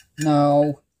 Butter?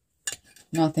 No.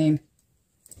 Nothing.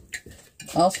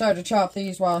 I'll start to chop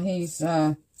these while he's,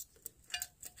 Did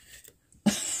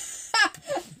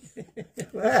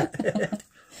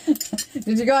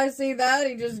you guys see that?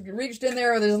 He just reached in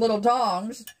there with his little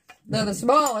tongs. They're the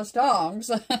smallest tongs.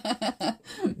 That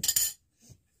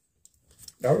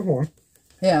was warm.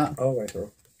 Yeah. All the way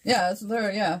through. Yeah, it's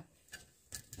there, yeah.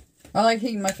 I like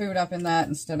heating my food up in that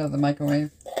instead of the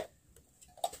microwave.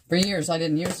 For years, I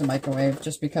didn't use the microwave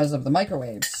just because of the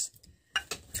microwaves.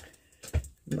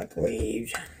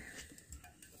 Microwaves.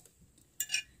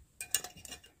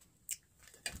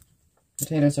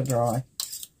 Potatoes are dry.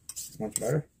 Much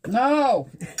better. No!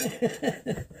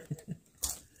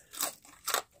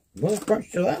 Little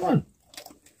crunch to that one.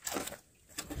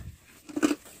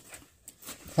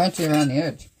 Crunchy around the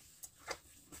edge.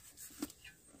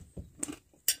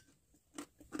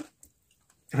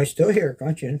 I still hear it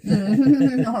crunching.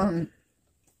 That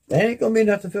ain't gonna be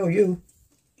enough to fill you.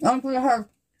 I'm gonna have...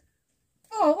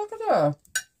 Oh, look at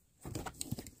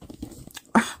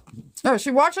that. Oh, is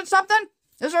she watching something?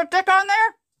 Is there a dick on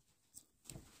there?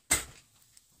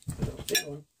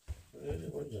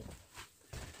 What is it?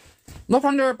 Look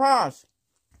under her paws.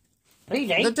 Please,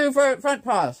 The 2 front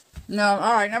paws. No,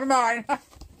 alright, never mind.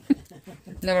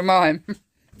 Never mind.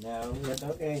 No, that's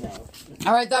okay now.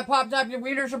 Alright, that popped up. Your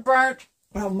wieners are burnt.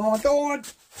 Oh my God!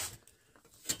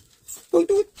 Don't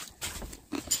do it.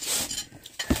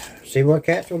 See what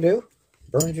cats will do?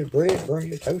 Burns your bread, burns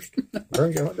your toast,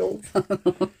 burns your hot dogs.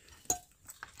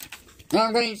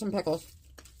 I'm gonna eat some pickles.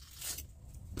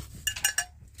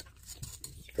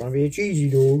 It's gonna be a cheesy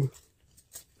dog.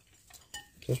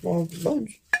 It's a small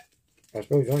bunch. I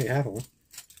suppose only half of them.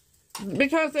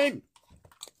 Because they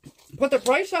put the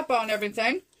price up on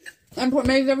everything. And what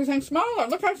made everything smaller.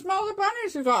 Look how small the bunny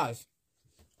is, you guys.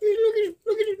 Look at it,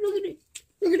 look at it, look at it.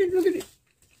 Look at it, look at it.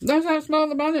 That's how small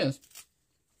the bun is.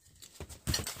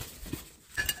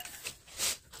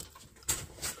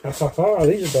 These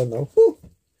are done though. Woo.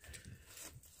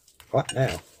 Hot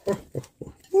now.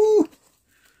 Woo.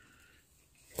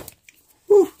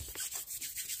 Woo.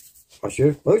 I should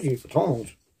have put you for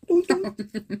tongs.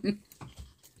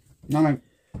 Alright.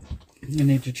 You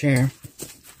need your chair.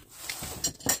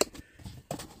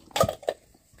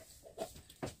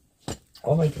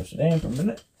 I'll make you sit down for a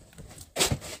minute.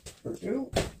 For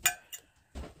you.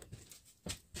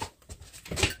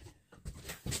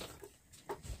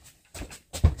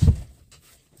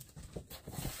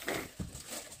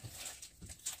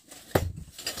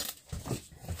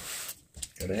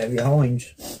 Gotta have your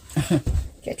Heinz.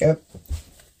 Ketchup.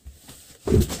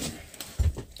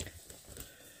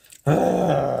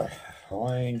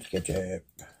 Heinz ketchup.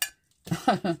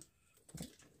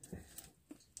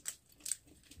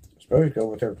 Suppose go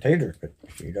with her potatoes, but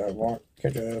she doesn't want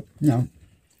ketchup. No.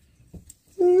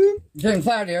 Getting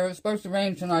cloudier. It's supposed to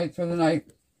rain tonight for the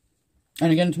night.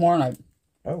 And again tomorrow night.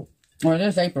 Oh. Well, it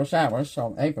is April showers,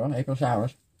 so April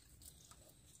showers.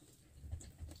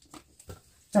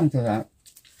 Don't do that.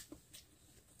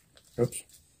 Oops.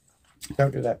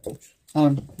 Don't do that, folks.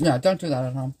 Yeah, don't do that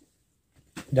at home.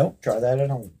 Don't try that at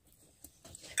home.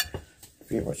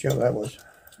 Forget what show that was.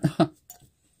 I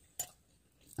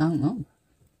don't know.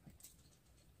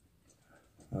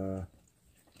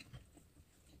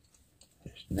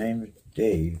 His name is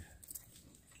Dave.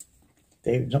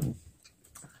 Dave something.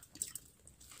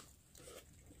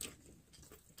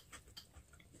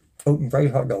 Open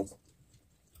face hot dog.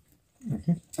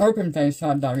 Open face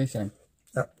hot dog, you say.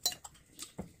 Yep.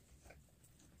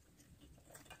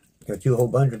 Got you a whole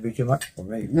bunch would be too much for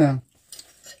me. Yeah.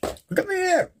 Come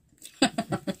here.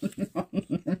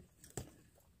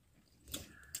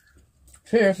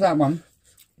 Cheers, that one.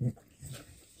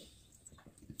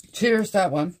 Cheers,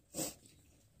 that one.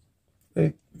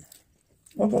 Hey.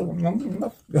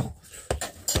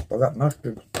 Forgot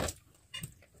mustard.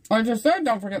 I just said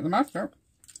don't forget the mustard.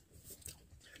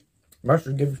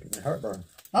 Mustard gives me heartburn.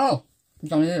 Oh,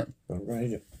 don't eat it. So I'm going to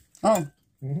eat it. Oh.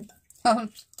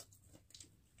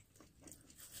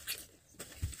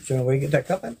 So we get that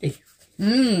cup empty.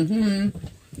 Mm-hmm.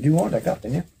 You want that cup,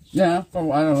 didn't you? Yeah,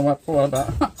 for, I don't know what for, but...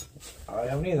 I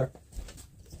don't either.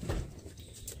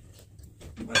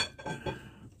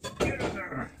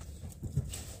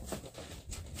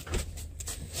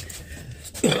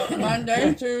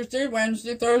 Monday, Tuesday,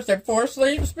 Wednesday, Thursday. 4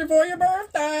 sleeps before your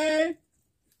birthday.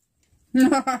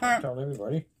 Tell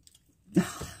everybody.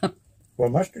 Will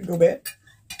mustard go bad?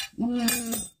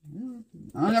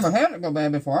 I never had it go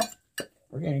bad before.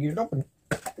 We're going to get it open.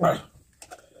 I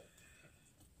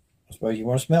suppose you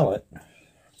want to smell it.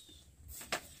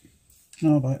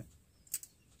 No, but...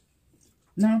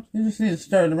 No, you just need to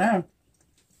stir it around.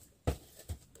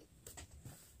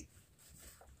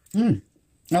 I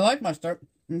like mustard.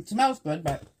 It smells good,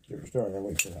 but... Give it a stir. I'll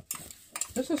wait for that.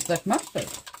 This is thick mustard.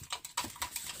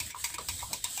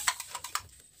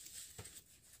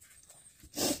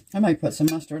 I might put some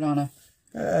mustard on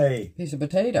a piece of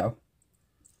potato.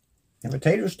 A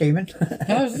potato steaming. Can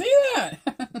I see that?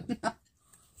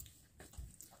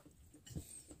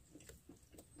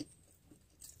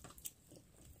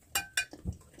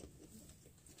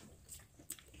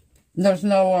 There's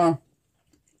no,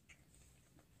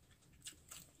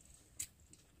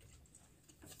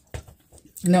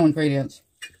 no ingredients.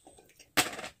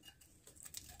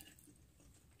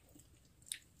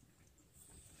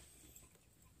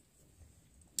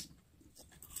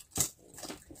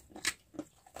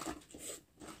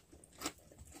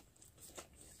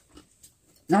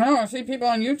 I know, I see people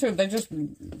on YouTube, they just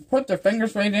put their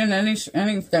fingers right in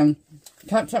anything.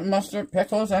 Ketchup, mustard,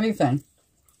 pickles, anything.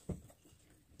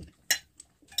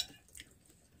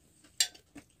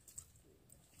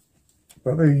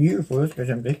 Probably you first, because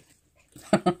empty.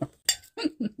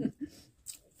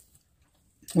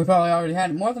 We probably already had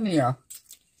it more than a year.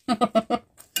 Yeah,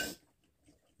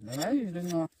 you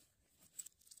didn't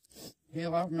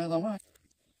peel off middle way.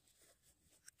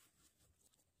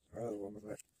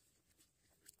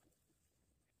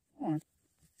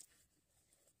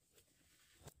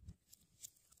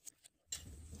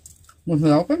 Was it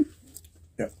open?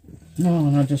 Yeah. No,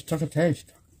 and I just took a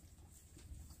taste.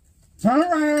 Turn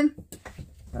around.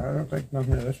 I don't think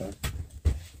nothing of this one.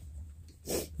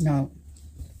 No.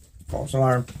 False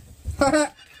alarm.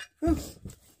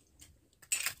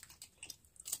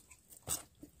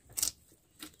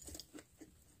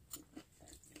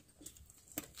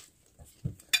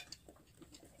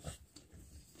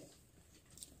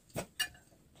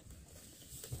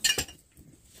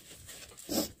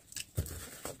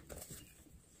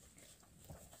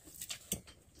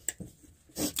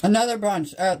 Another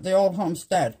brunch at the old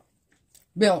homestead.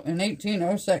 Built in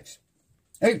 1806.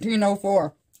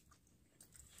 1804.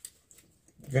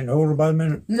 Getting older by the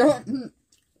minute. No.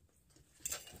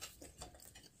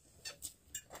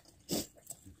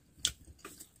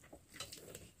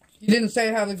 You didn't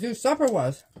say how the goose supper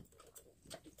was.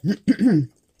 Good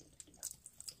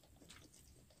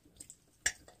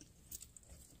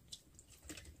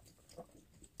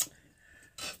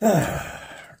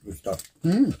stuff.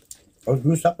 Oh,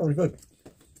 goose supper was good.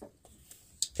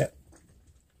 Yeah.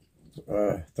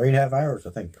 3.5 hours, I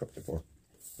think, cooked it for.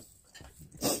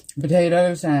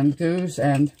 Potatoes and goose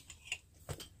and...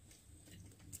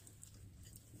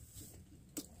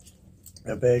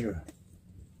 a bag of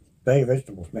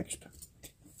vegetables mixed.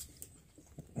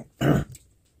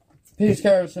 Peas,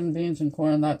 carrots, and beans and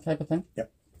corn, that type of thing.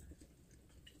 Yep.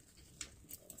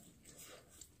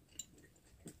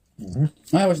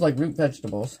 I always like root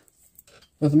vegetables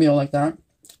with a meal like that.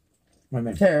 What do you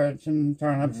mean? Carrots and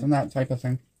turnips and that type of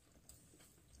thing.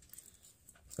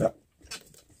 Yep.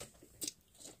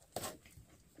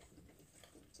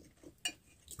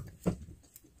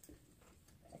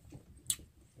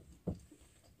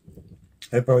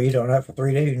 They probably eat on that for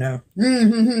 3 days now.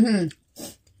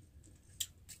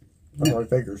 That's what it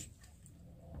figures.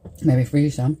 Maybe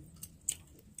freeze some.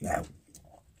 No.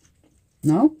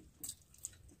 No?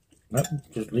 Nothing.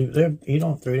 Just leave it there. Eat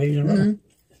on 3 days in a row.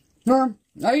 Well,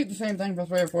 I eat the same thing for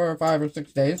 3 or 4 or 5 or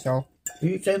 6 days, so. You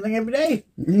eat the same thing every day.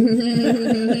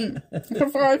 For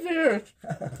 5 years.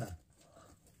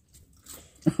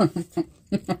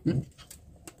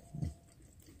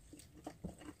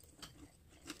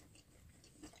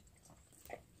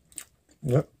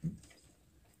 Yep.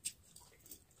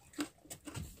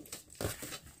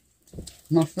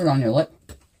 Mustard on your lip.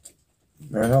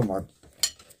 I know, Mark.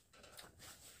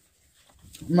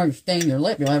 You might stain your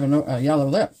lip. You'll have a yellow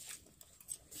lip.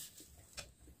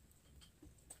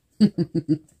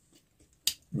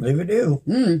 Leave it do.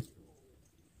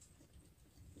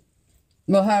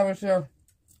 Well, how was your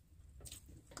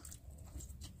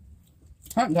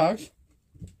hot dogs?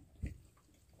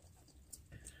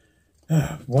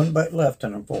 One bite left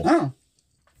and I'm full. Oh.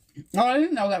 Oh, I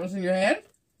didn't know that was in your head.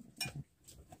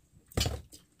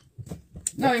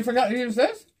 No, you forgot to use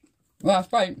this?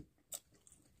 Last bite.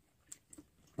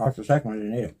 That's the second one, I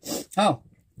didn't eat it. Oh.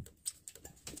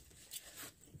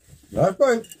 Last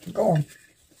bite. Go on.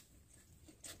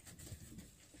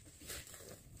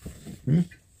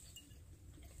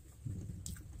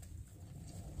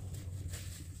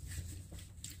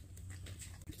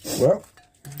 Well,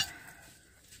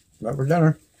 that was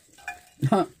dinner.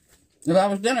 If that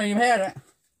was dinner, you had it.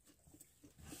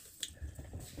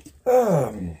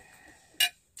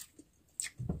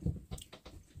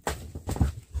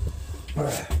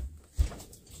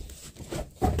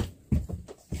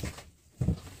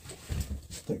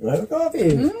 Take a little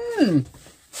coffee.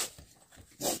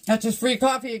 That's just free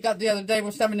coffee you got the other day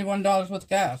with $71 worth of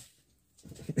gas.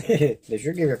 They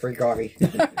should give you free coffee.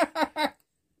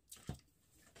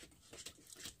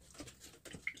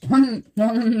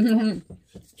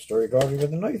 Stir your coffee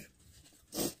with a knife.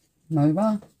 Maybe.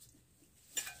 Can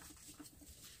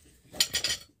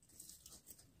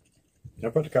I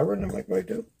put the cover in the microwave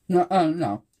too? No,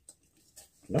 no.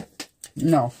 No?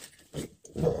 No.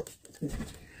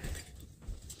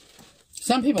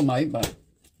 Some people might, but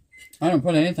I don't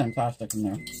put anything plastic in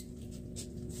there.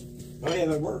 Oh yeah,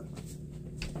 that worked.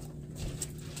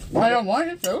 I don't want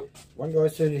it to. One guy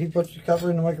said he puts the cover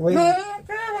in the microwave I don't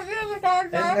care what the other dog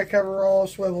and does. the cover all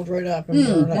swivels right up and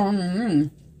burned up.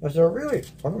 I said, really?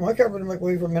 I put my cover in the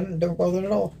microwave for a minute and don't bother it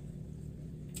at all.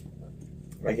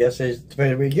 I guess it's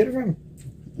depends where you get it from.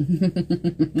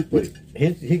 Wait,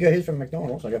 he got his from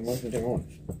McDonald's. I got mine from Tim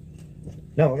Hortons.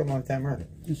 No, I got mine from Tam Market.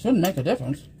 It shouldn't make a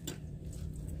difference.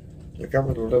 The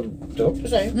cover will look the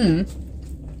same.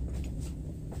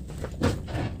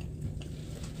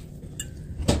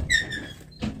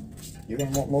 You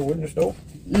gonna want more wood in the stove?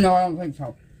 No, I don't think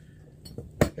so.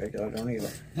 Okay, I don't either.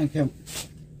 Thank you.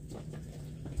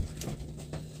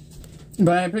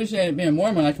 But I appreciate it being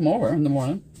warm when I come over in the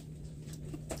morning.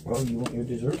 Well, you want your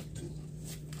dessert?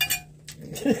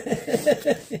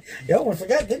 You almost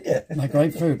forgot, didn't you? My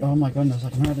grapefruit. Oh my goodness,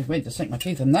 I can hardly wait to sink my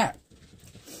teeth in that.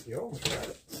 You almost forgot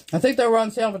it. I think they were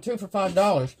on sale for 2 for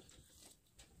 $5.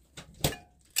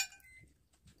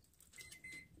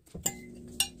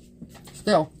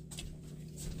 Still.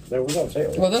 They was on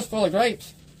sale. Well, this full of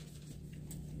grapes.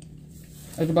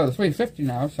 It's about $3.50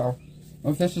 now, so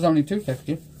if this is only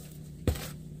 $2.50.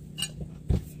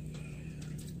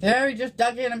 Yeah, we just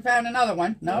dug in and found another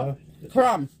one. No,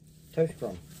 crumb. Toast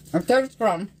crumb. A toast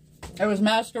crumb. It was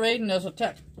masquerading as a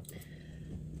tick.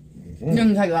 You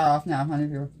can take that off now, honey,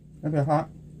 if you're a bit hot.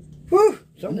 Whew,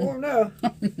 so warm now.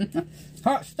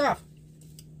 Hot stuff.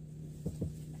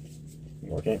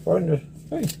 I can't find the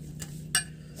thing.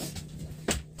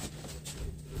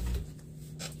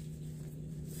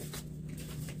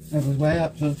 It was way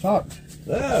up to the top.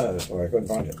 Ah, that's why I couldn't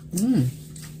find it. Mmm.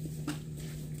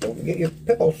 Don't forget your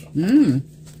pickles. Mmm.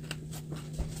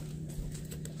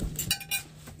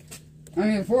 I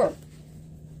need a fork.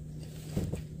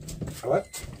 What?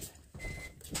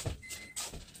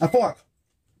 A fork.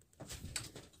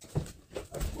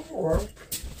 A fork?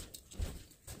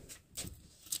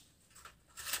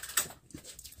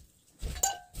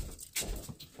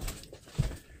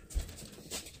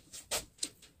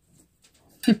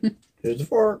 Here's the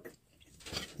fork.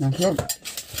 That's good.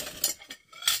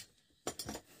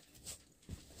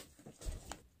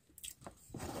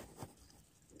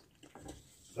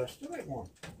 I still ain't one.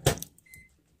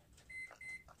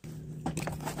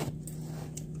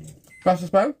 Brussels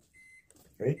sprout?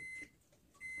 Right?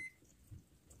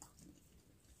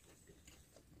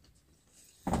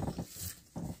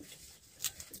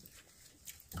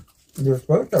 You're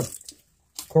supposed to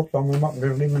cook some of them up and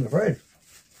just leave them in the fridge.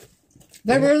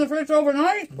 They were in the fridge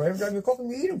overnight? But every time you cook them,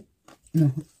 you eat them.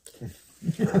 No.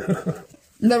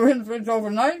 They were in the fridge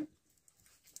overnight?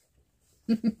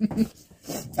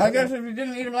 I guess if you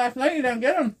didn't eat them last night, you didn't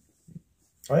get them.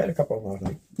 I had a couple of them last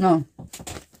night. No.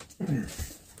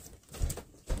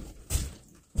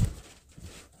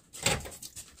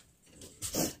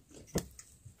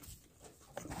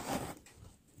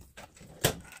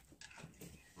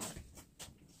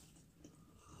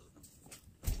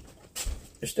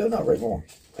 It's still not very warm.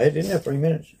 I had it in there 3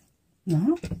 minutes.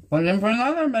 No. Put it in for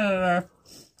another minute or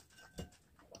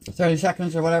 30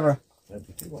 seconds or whatever. That'd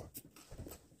be too warm.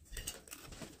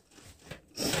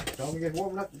 Time to get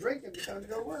warm enough to drink, it'd be time to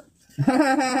go to work.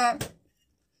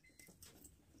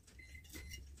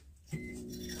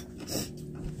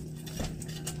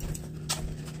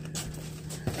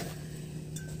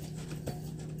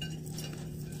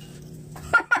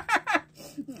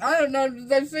 I don't know, did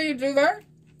they see you do that?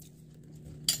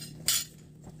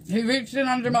 He reached in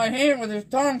under my hand with his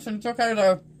tongs and took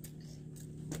out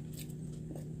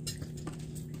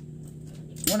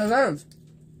one of those.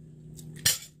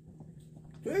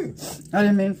 Dude. I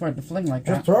didn't mean for it to fling like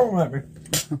Just that. throw them at me.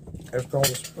 It's called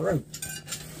a sprout.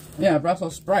 Yeah,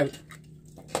 Brussels sprout.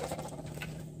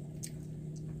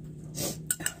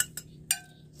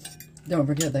 Don't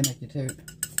forget they make you toot.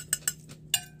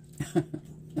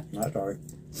 That's alright.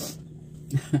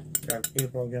 Got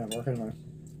earplugs in at work anyway.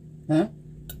 Huh?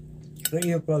 The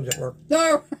earplugs at work.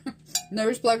 No!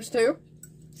 Nose plugs too?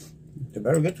 You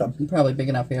better get some. Probably big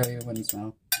enough area you wouldn't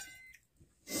smell.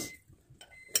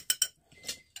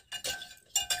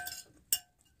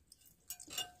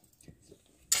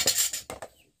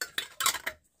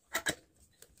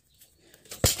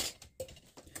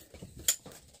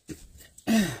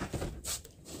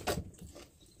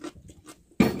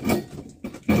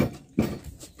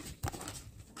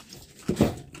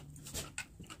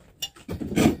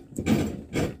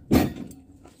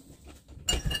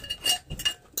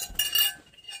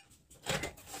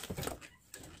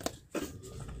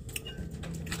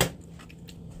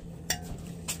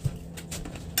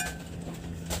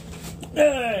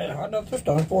 Yeah, I know this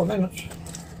done 4 minutes.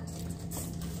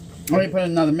 Or you put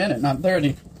in another minute, not 30.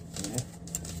 Yeah.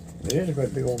 It is a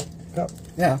great big old cup.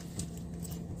 Yeah.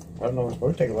 I don't know if I'm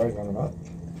supposed to take a large one or not.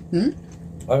 Hmm?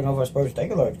 I don't know if I'm supposed to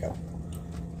take a large cup.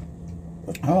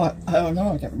 Oh, I don't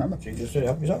know. I can't remember. She just said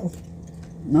help yourself.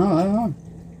 No, I don't know.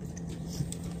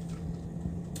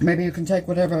 Maybe you can take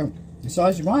whatever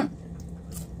size you want.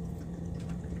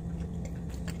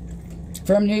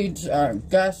 From Needs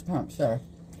gas pumps there.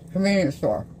 Convenience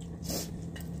store.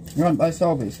 Run by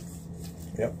Sobeys.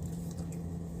 Yep.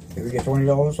 If you get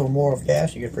 $20 or more of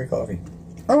gas, you get free coffee.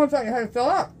 I want to tell you how to fill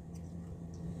up.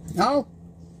 No?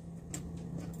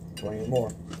 20 or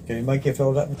more. Can you make it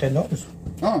filled up with $10?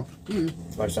 Oh.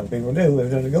 Like some people do.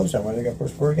 If they're to go somewhere, they got to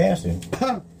put pour gas in.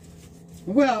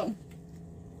 Well,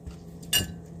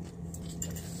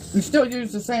 you still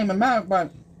use the same amount,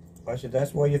 but... I said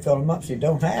that's why you fill them up, so you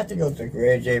don't have to go to the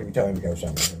garage every time you go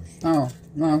somewhere. Oh,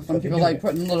 no, some people like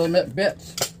putting little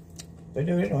bits. They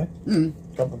do anyway. A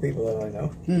couple of people that I know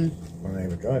when they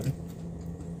were driving.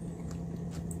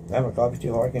 Having coffee's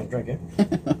too hard, I can't drink it.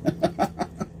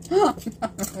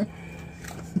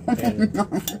 And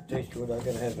it tastes good. I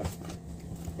gotta have a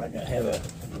what do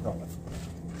you call it?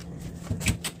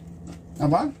 A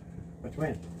what? A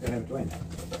twin. Gotta have a twin.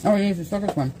 Oh, you use the sugar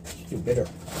one. It's too bitter.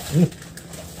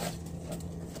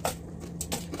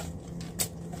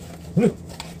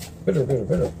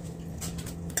 Bitter.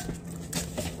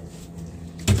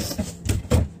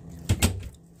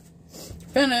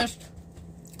 finished.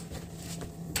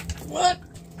 What?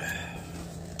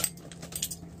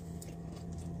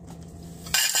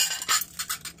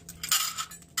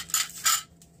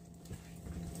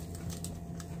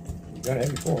 You got a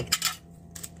heavy fork.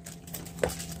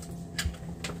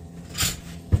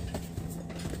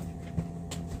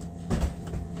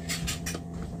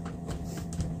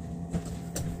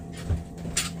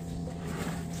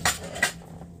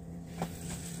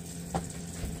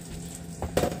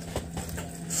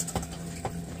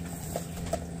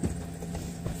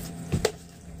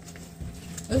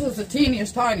 This is the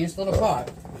teeniest, tiniest little pot.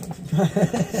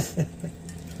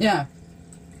 Yeah.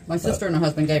 My sister and her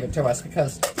husband gave it to us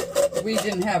because we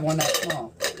didn't have one that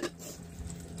small.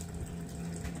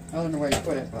 I don't know where you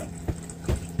put it,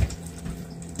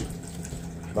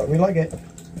 But we like it.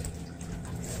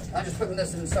 I'm just putting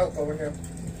this in the stove over here.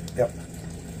 Yep.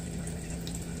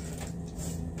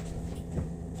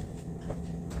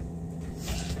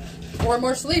 Four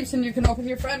more sleeps and you can open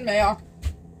your friend mail.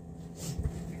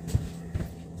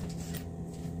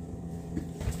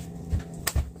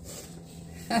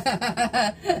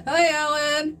 Hi,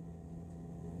 Ellen.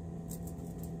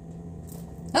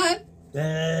 Hi.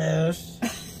 Yes.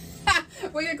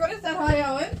 Well, you're good at that. Hi,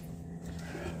 Ellen.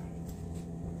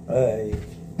 Hey.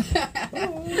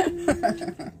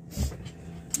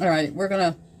 All right, we're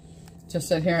gonna just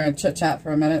sit here and chit chat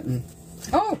for a minute and.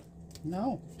 Oh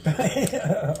no!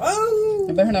 Oh!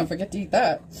 I better not forget to eat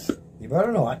that. You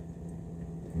better not.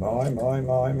 My.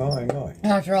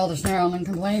 After all the snarling and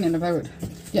complaining about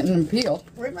getting them peeled.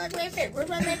 Where's my grapefruit? Where's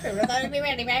my grapefruit? I thought it'd be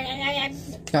ready.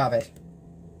 Stop it.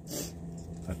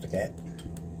 That's the cat.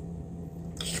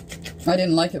 I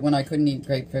didn't like it when I couldn't eat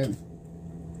grapefruit.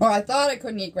 Well, I thought I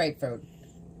couldn't eat grapefruit.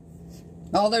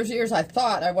 All those years I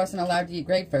thought I wasn't allowed to eat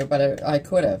grapefruit, but I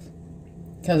could have.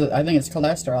 Because I think it's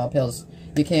cholesterol pills.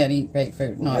 You can't eat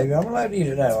grapefruit. Well, maybe I'm allowed to eat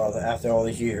it now after all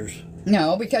these years.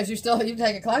 No, because you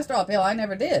take a cholesterol pill. I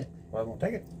never did. Well, I won't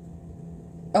take it.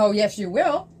 Oh, yes, you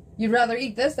will. You'd rather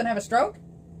eat this than have a stroke?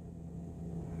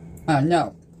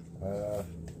 No.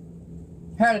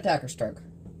 Heart attack or stroke?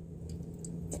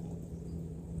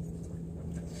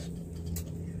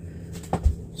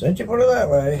 Since you put it that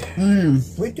way,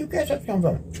 where'd two ketchups come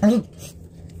from?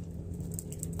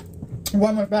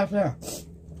 One was back there.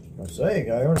 I say,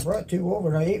 I only brought two over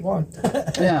and I ate one.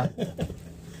 Yeah.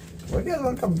 Where'd the other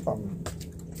one come from?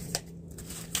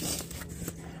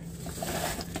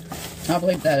 I'll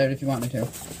bleep that out if you want me to.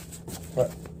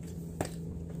 What?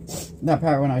 That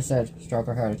part when I said stroke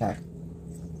or heart attack.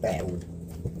 Bad.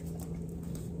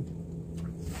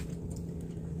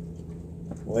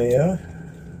 Well,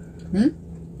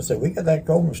 so we got that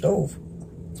Coleman stove.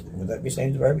 Would that be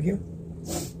same as barbecue?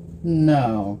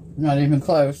 No, not even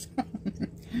close.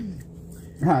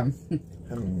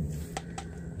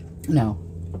 No.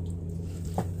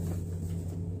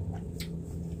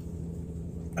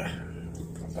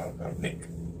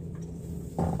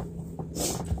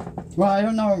 Well, I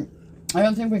don't know. I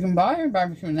don't think we can buy your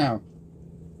barbecue now.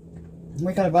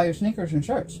 We gotta buy your sneakers and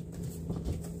shirts.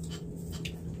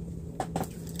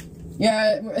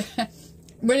 Yeah,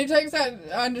 when he takes that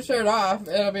undershirt off,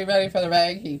 it'll be ready for the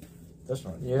rag heap. This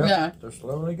one? Yeah. They're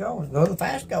slowly going. No, they're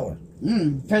fast going.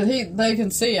 Because they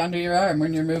can see under your arm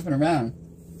when you're moving around.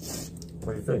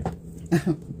 What do you think?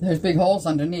 There's big holes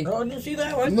underneath. Oh, I didn't see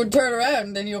that one. We'll turn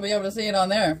around, then you'll be able to see it on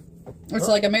there. It's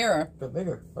like a mirror. Bit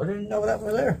bigger. I didn't know that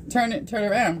was there. Turn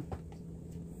around.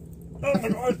 Oh my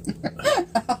God.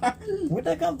 Where'd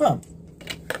that come from?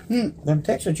 Them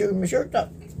ticks are chewing my shirt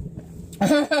up.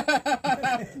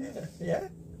 Yeah.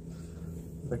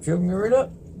 They're chewing me right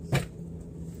up.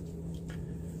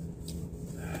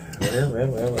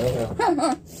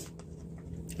 Well.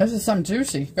 This is some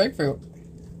juicy grapefruit.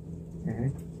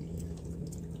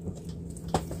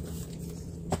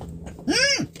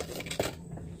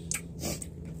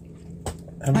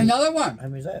 Another one. How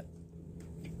many is that?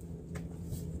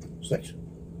 6?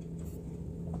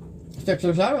 6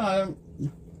 or 7. I don't...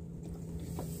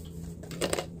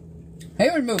 He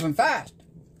was moving fast.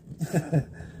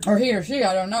 Or he or she,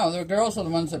 I don't know. The girls are the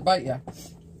ones that bite you.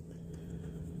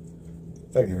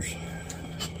 Figures.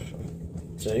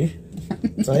 See?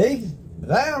 See?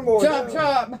 Down, boy. Chop,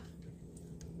 chop.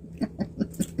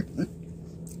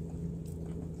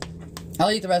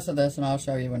 I'll eat the rest of this and I'll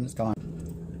show you when it's gone.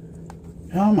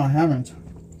 Oh my heavens.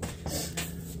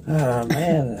 Oh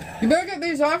man. You better get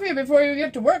these off you before you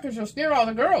get to work because you'll scare all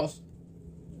the girls.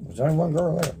 There's only one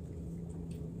girl there.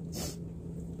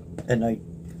 At night.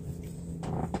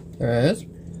 There is?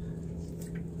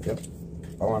 Yep.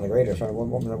 Oh, on the grader, there's only one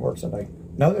woman that works at night.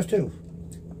 No, there's 2.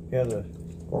 Yeah, the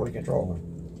quality control one.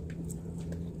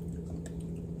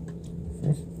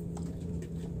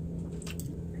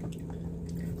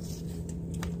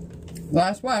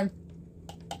 Last one.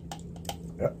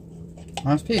 Yep.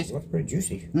 Last piece. That's pretty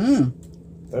juicy. Mmm.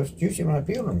 That's juicy when I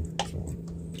peel them.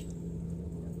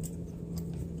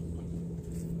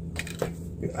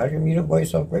 How come you don't buy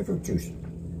yourself grapefruit juice?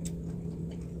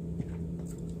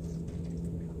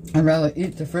 I'd rather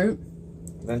eat the fruit.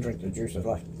 Then drink the juice as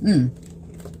well. Mmm.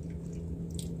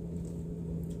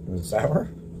 Is it sour?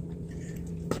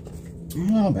 A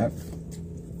little bit.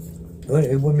 Well,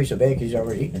 it wouldn't be so bad because you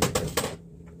already eaten it.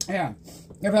 Yeah.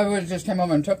 If I would have just come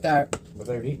over and took that.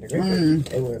 Without eating the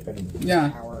grapefruit, it would have been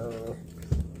sour.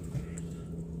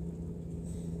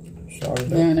 Sorry.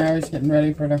 Yeah, now he's getting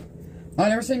ready for the... I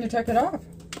never seen you take it off.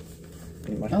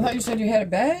 I thought you said you had a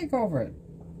bag over it.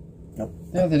 Nope.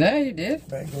 The other day you did.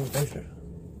 Bag goes toaster.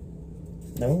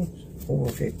 No, it's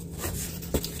oval shape.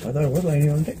 I thought it was laying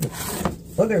on the table.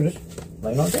 Oh, there it is.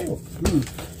 Laying on the table. Mm.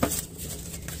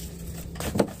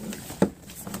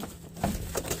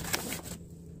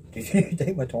 Did you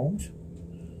take my tongs?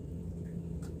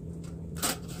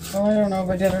 Oh, I don't know if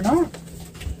I did or not.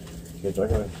 Good, I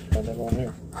gotta find that one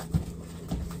there.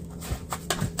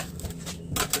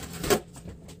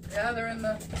 Yeah, they're in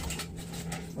the...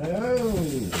 Oh!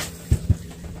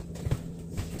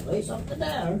 Lay something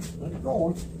down. Let it go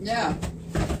on. Yeah.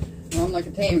 Well, I'm like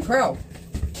a tame crow.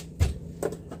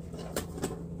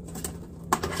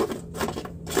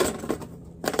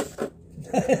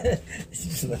 It's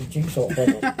just like a jigsaw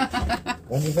puzzle.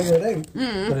 When you figure it out,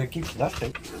 but it keeps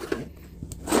dusty.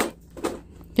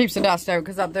 Keeps the dust out,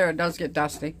 because up there it does get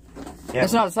dusty. Yeah.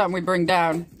 It's not something we bring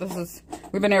down.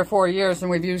 We've been here 4 years and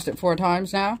we've used it 4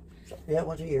 times now. Yeah,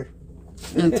 once a year.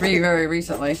 And 3 very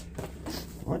recently.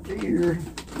 Once a year.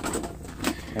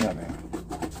 Yeah, man.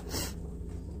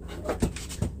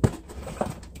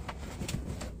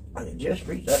 I can just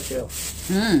reach that shelf.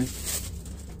 Hmm.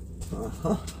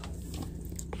 Uh-huh.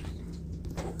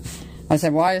 I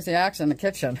said, why is the axe in the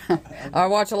kitchen? I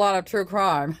watch a lot of true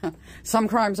crime. Some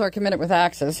crimes are committed with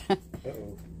axes.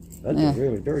 Uh-oh. That's a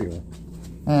really dirty one.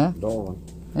 Yeah. Dull one.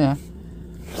 Yeah.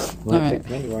 Well, All I right. take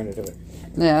Mindy going to do it.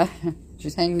 Yeah.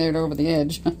 She's hanging out over the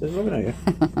edge. Just looking at you.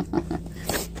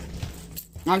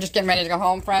 I'm just getting ready to go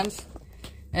home, friends.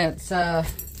 It's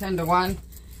 10 to 1.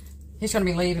 He's going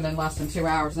to be leaving in less than 2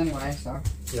 hours anyway, so.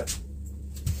 Yeah.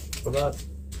 Well,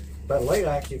 that light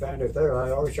axe you found out there,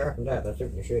 I always sharpened that. That's it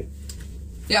in the shade.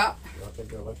 Yeah. So I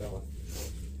think I'll like that one.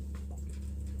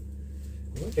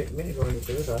 I'm going to take Minnie going to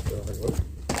do this after I go.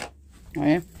 Oh,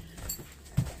 yeah?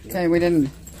 Okay, we didn't.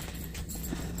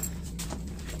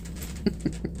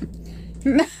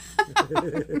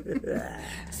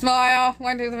 Smile.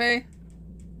 1, 2, 3.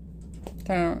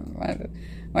 Turn.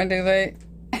 1, 2, 3.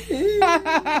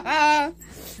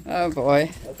 Oh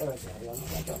boy.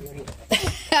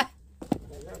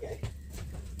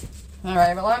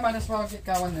 Alright, well I might as well get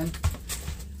going then.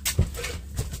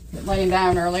 Get laying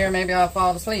down earlier, maybe I'll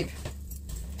fall asleep.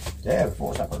 Yeah,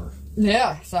 before supper.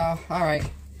 Yeah, so, alright.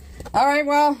 Alright,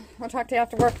 well, we'll talk to you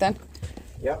after work then.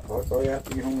 Yep, I'll call you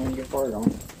after you home and get fired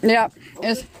on. Yep.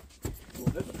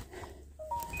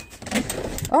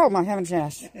 Oh my heavens,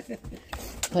 yes.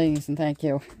 Please and thank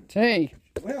you. Gee.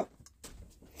 Well.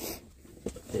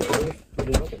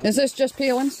 Is this just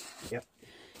peelings? Yep.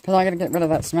 Because I got to get rid of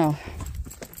that smell.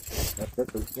 That's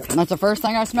grapefruit. Yep. That's the first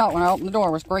thing I smelled when I opened the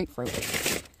door was grapefruit.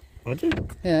 I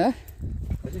did. Yeah.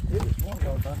 I just did this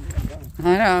morning.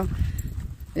 I know.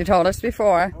 You told us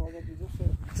before. Oh, I got to do this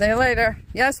too. See you later.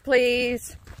 Yes,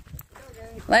 please.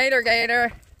 Okay. Later,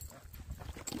 Gator.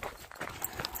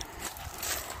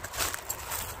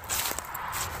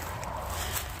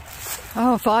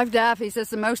 Oh, 5 daffies. That's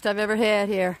the most I've ever had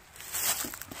here.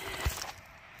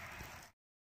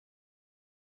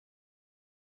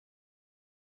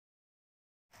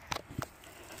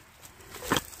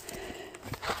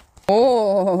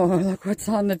 Oh, look what's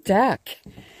on the deck.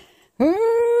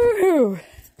 Ooh.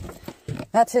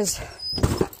 That's his.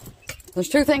 There's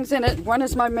 2 things in it. One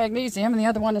is my magnesium and the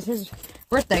other one is his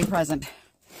birthday present.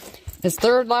 His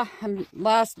third and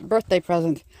last birthday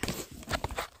present.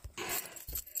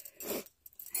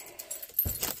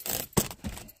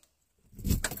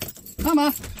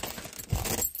 Mama.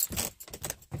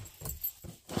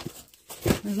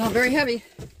 It's not very heavy.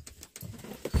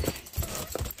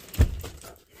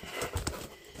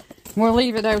 We'll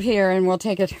leave it out here and we'll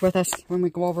take it with us when we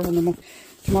go over in the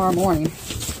tomorrow morning.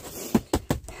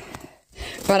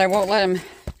 But I won't let him,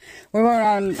 we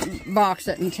won't unbox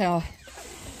it until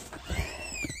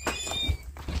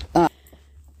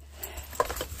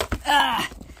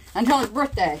until his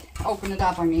birthday. Open it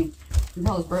up, I mean,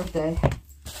 until his birthday.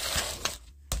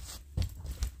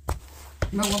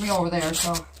 But we'll be over there,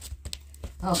 so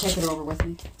I'll take it over with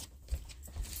me.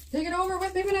 Take it over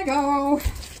with me when I go.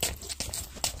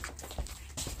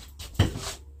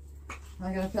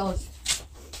 I gotta fill this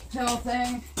pill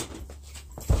thing.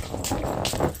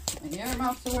 My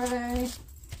earmuffs away.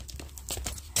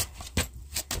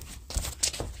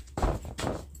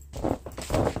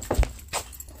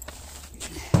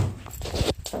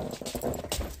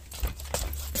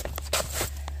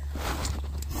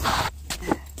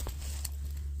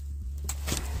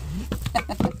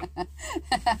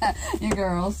 You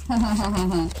girls. Come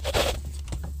on,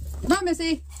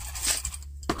 Missy.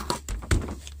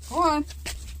 Go on.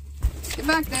 Get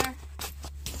back there.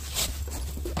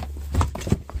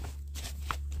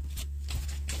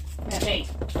 Missy.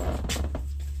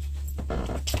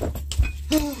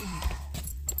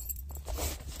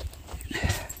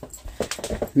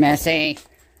 Missy.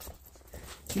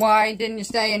 Why didn't you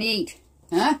stay and eat?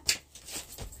 Huh?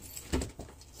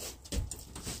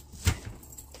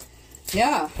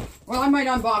 Yeah. Well, I might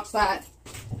unbox that.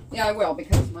 Yeah, I will,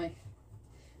 because my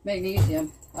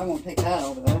magnesium, I won't take that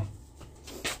over there.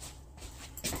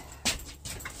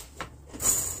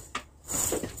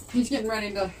 He's getting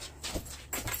ready to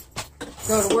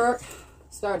go to work.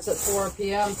 Starts at 4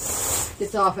 p.m.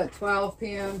 Gets off at 12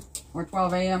 p.m. or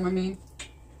 12 a.m. I mean.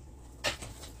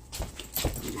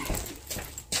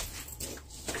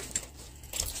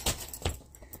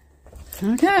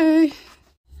 Okay.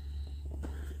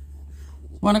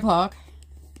 1 o'clock.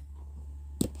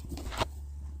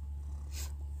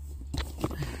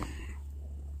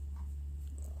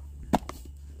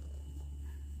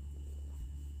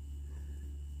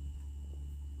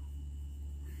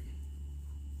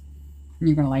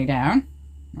 You gonna lay down?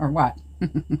 Or what?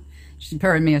 She's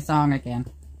purring me a song again.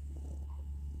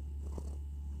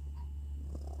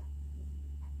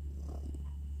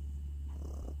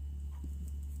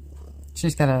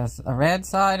 She's got a red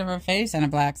side of her face and a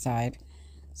black side.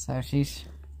 So she's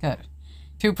got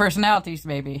 2 personalities,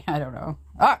 maybe. I don't know.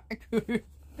 Ah!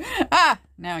 Ah!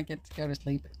 Now I get to go to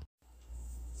sleep.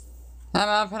 I'm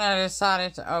up and I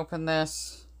decided to open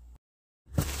this.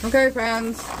 Okay,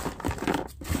 friends.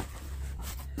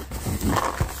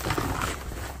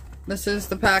 This is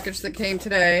the package that came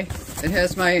today. It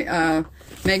has my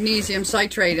magnesium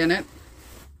citrate in it.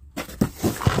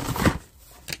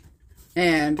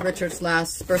 And Richard's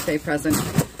last birthday present,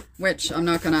 which I'm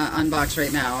not going to unbox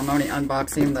right now. I'm only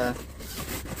unboxing the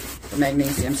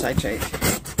magnesium citrate.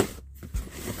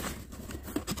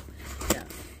 Yeah.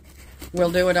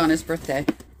 We'll do it on his birthday.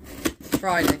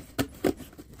 Friday.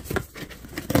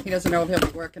 He doesn't know if he'll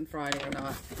be working Friday or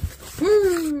not.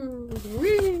 Woo!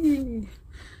 Wee!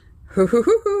 Hoo hoo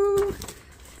hoo hoo!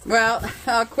 Well,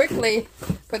 I'll quickly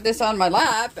put this on my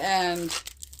lap, and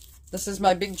this is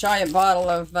my big giant bottle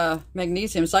of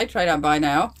magnesium citrate I buy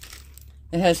now.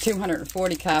 It has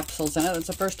 240 capsules in it. It's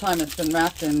the first time it's been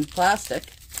wrapped in plastic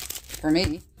for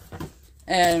me.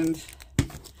 And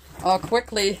I'll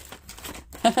quickly...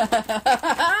 That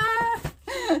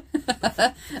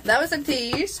was a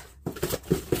tease.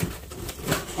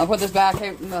 I'll put this back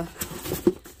out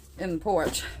in the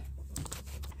porch.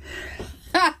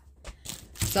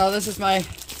 So this is my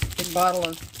big bottle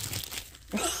of...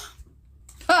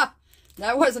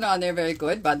 That wasn't on there very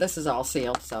good, but this is all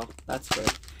sealed, so that's good.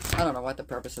 I don't know what the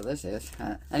purpose of this is.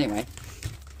 Anyway.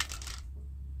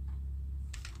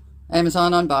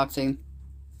 Amazon unboxing.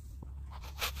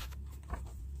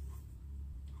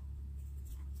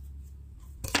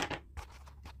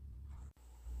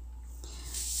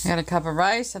 I got a cup of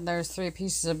rice, and there's 3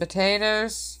 pieces of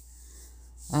potatoes.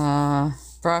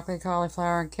 Broccoli,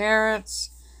 cauliflower, and carrots.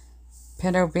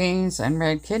 Pinto beans and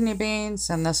red kidney beans,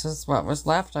 and this is what was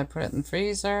left. I put it in the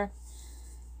freezer,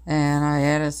 and I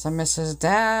added some Mrs.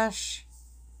 Dash,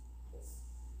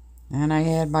 and I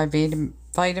had my vitamin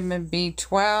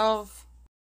B12,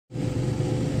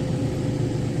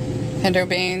 pinto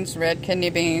beans, red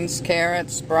kidney beans,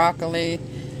 carrots, broccoli,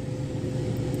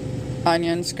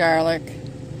 onions, garlic,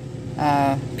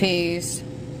 peas,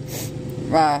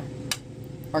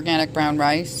 organic brown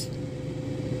rice,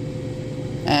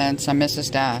 and some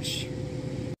Mrs. Dash.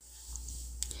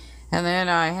 And then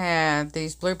I had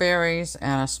these blueberries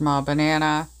and a small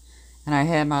banana, and I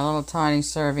had my little tiny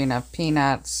serving of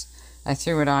peanuts. I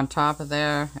threw it on top of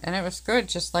there, and it was good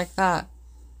just like that.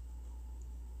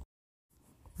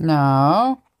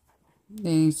 No.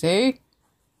 Easy.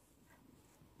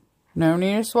 No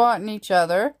need of swatting each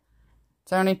other.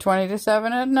 It's only 20 to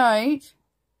 7 at night.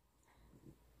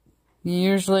 You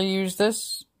usually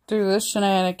do this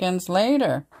shenanigans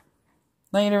later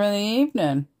in the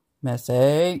evening.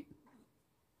 Missy.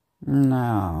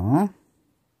 No.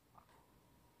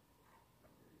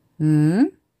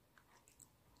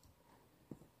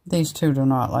 These two do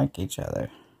not like each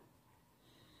other.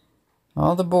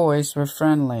 All the boys were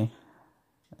friendly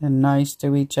and nice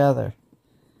to each other.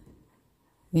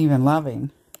 Even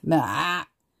loving. Nah,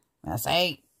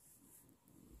 messy.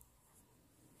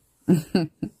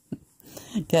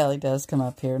 Kelly does come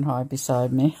up here and hide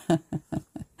beside me.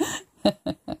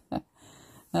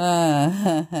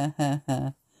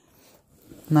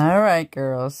 Alright,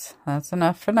 girls. That's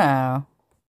enough for now.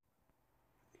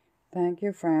 Thank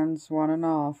you, friends, one and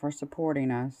all, for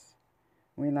supporting us.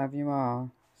 We love you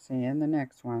all. See you in the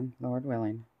next one, Lord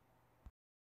willing.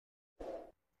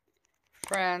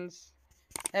 Friends,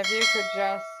 if you could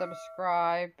just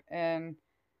subscribe and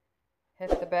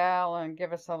hit the bell and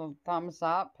give us a little thumbs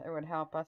up, it would help us.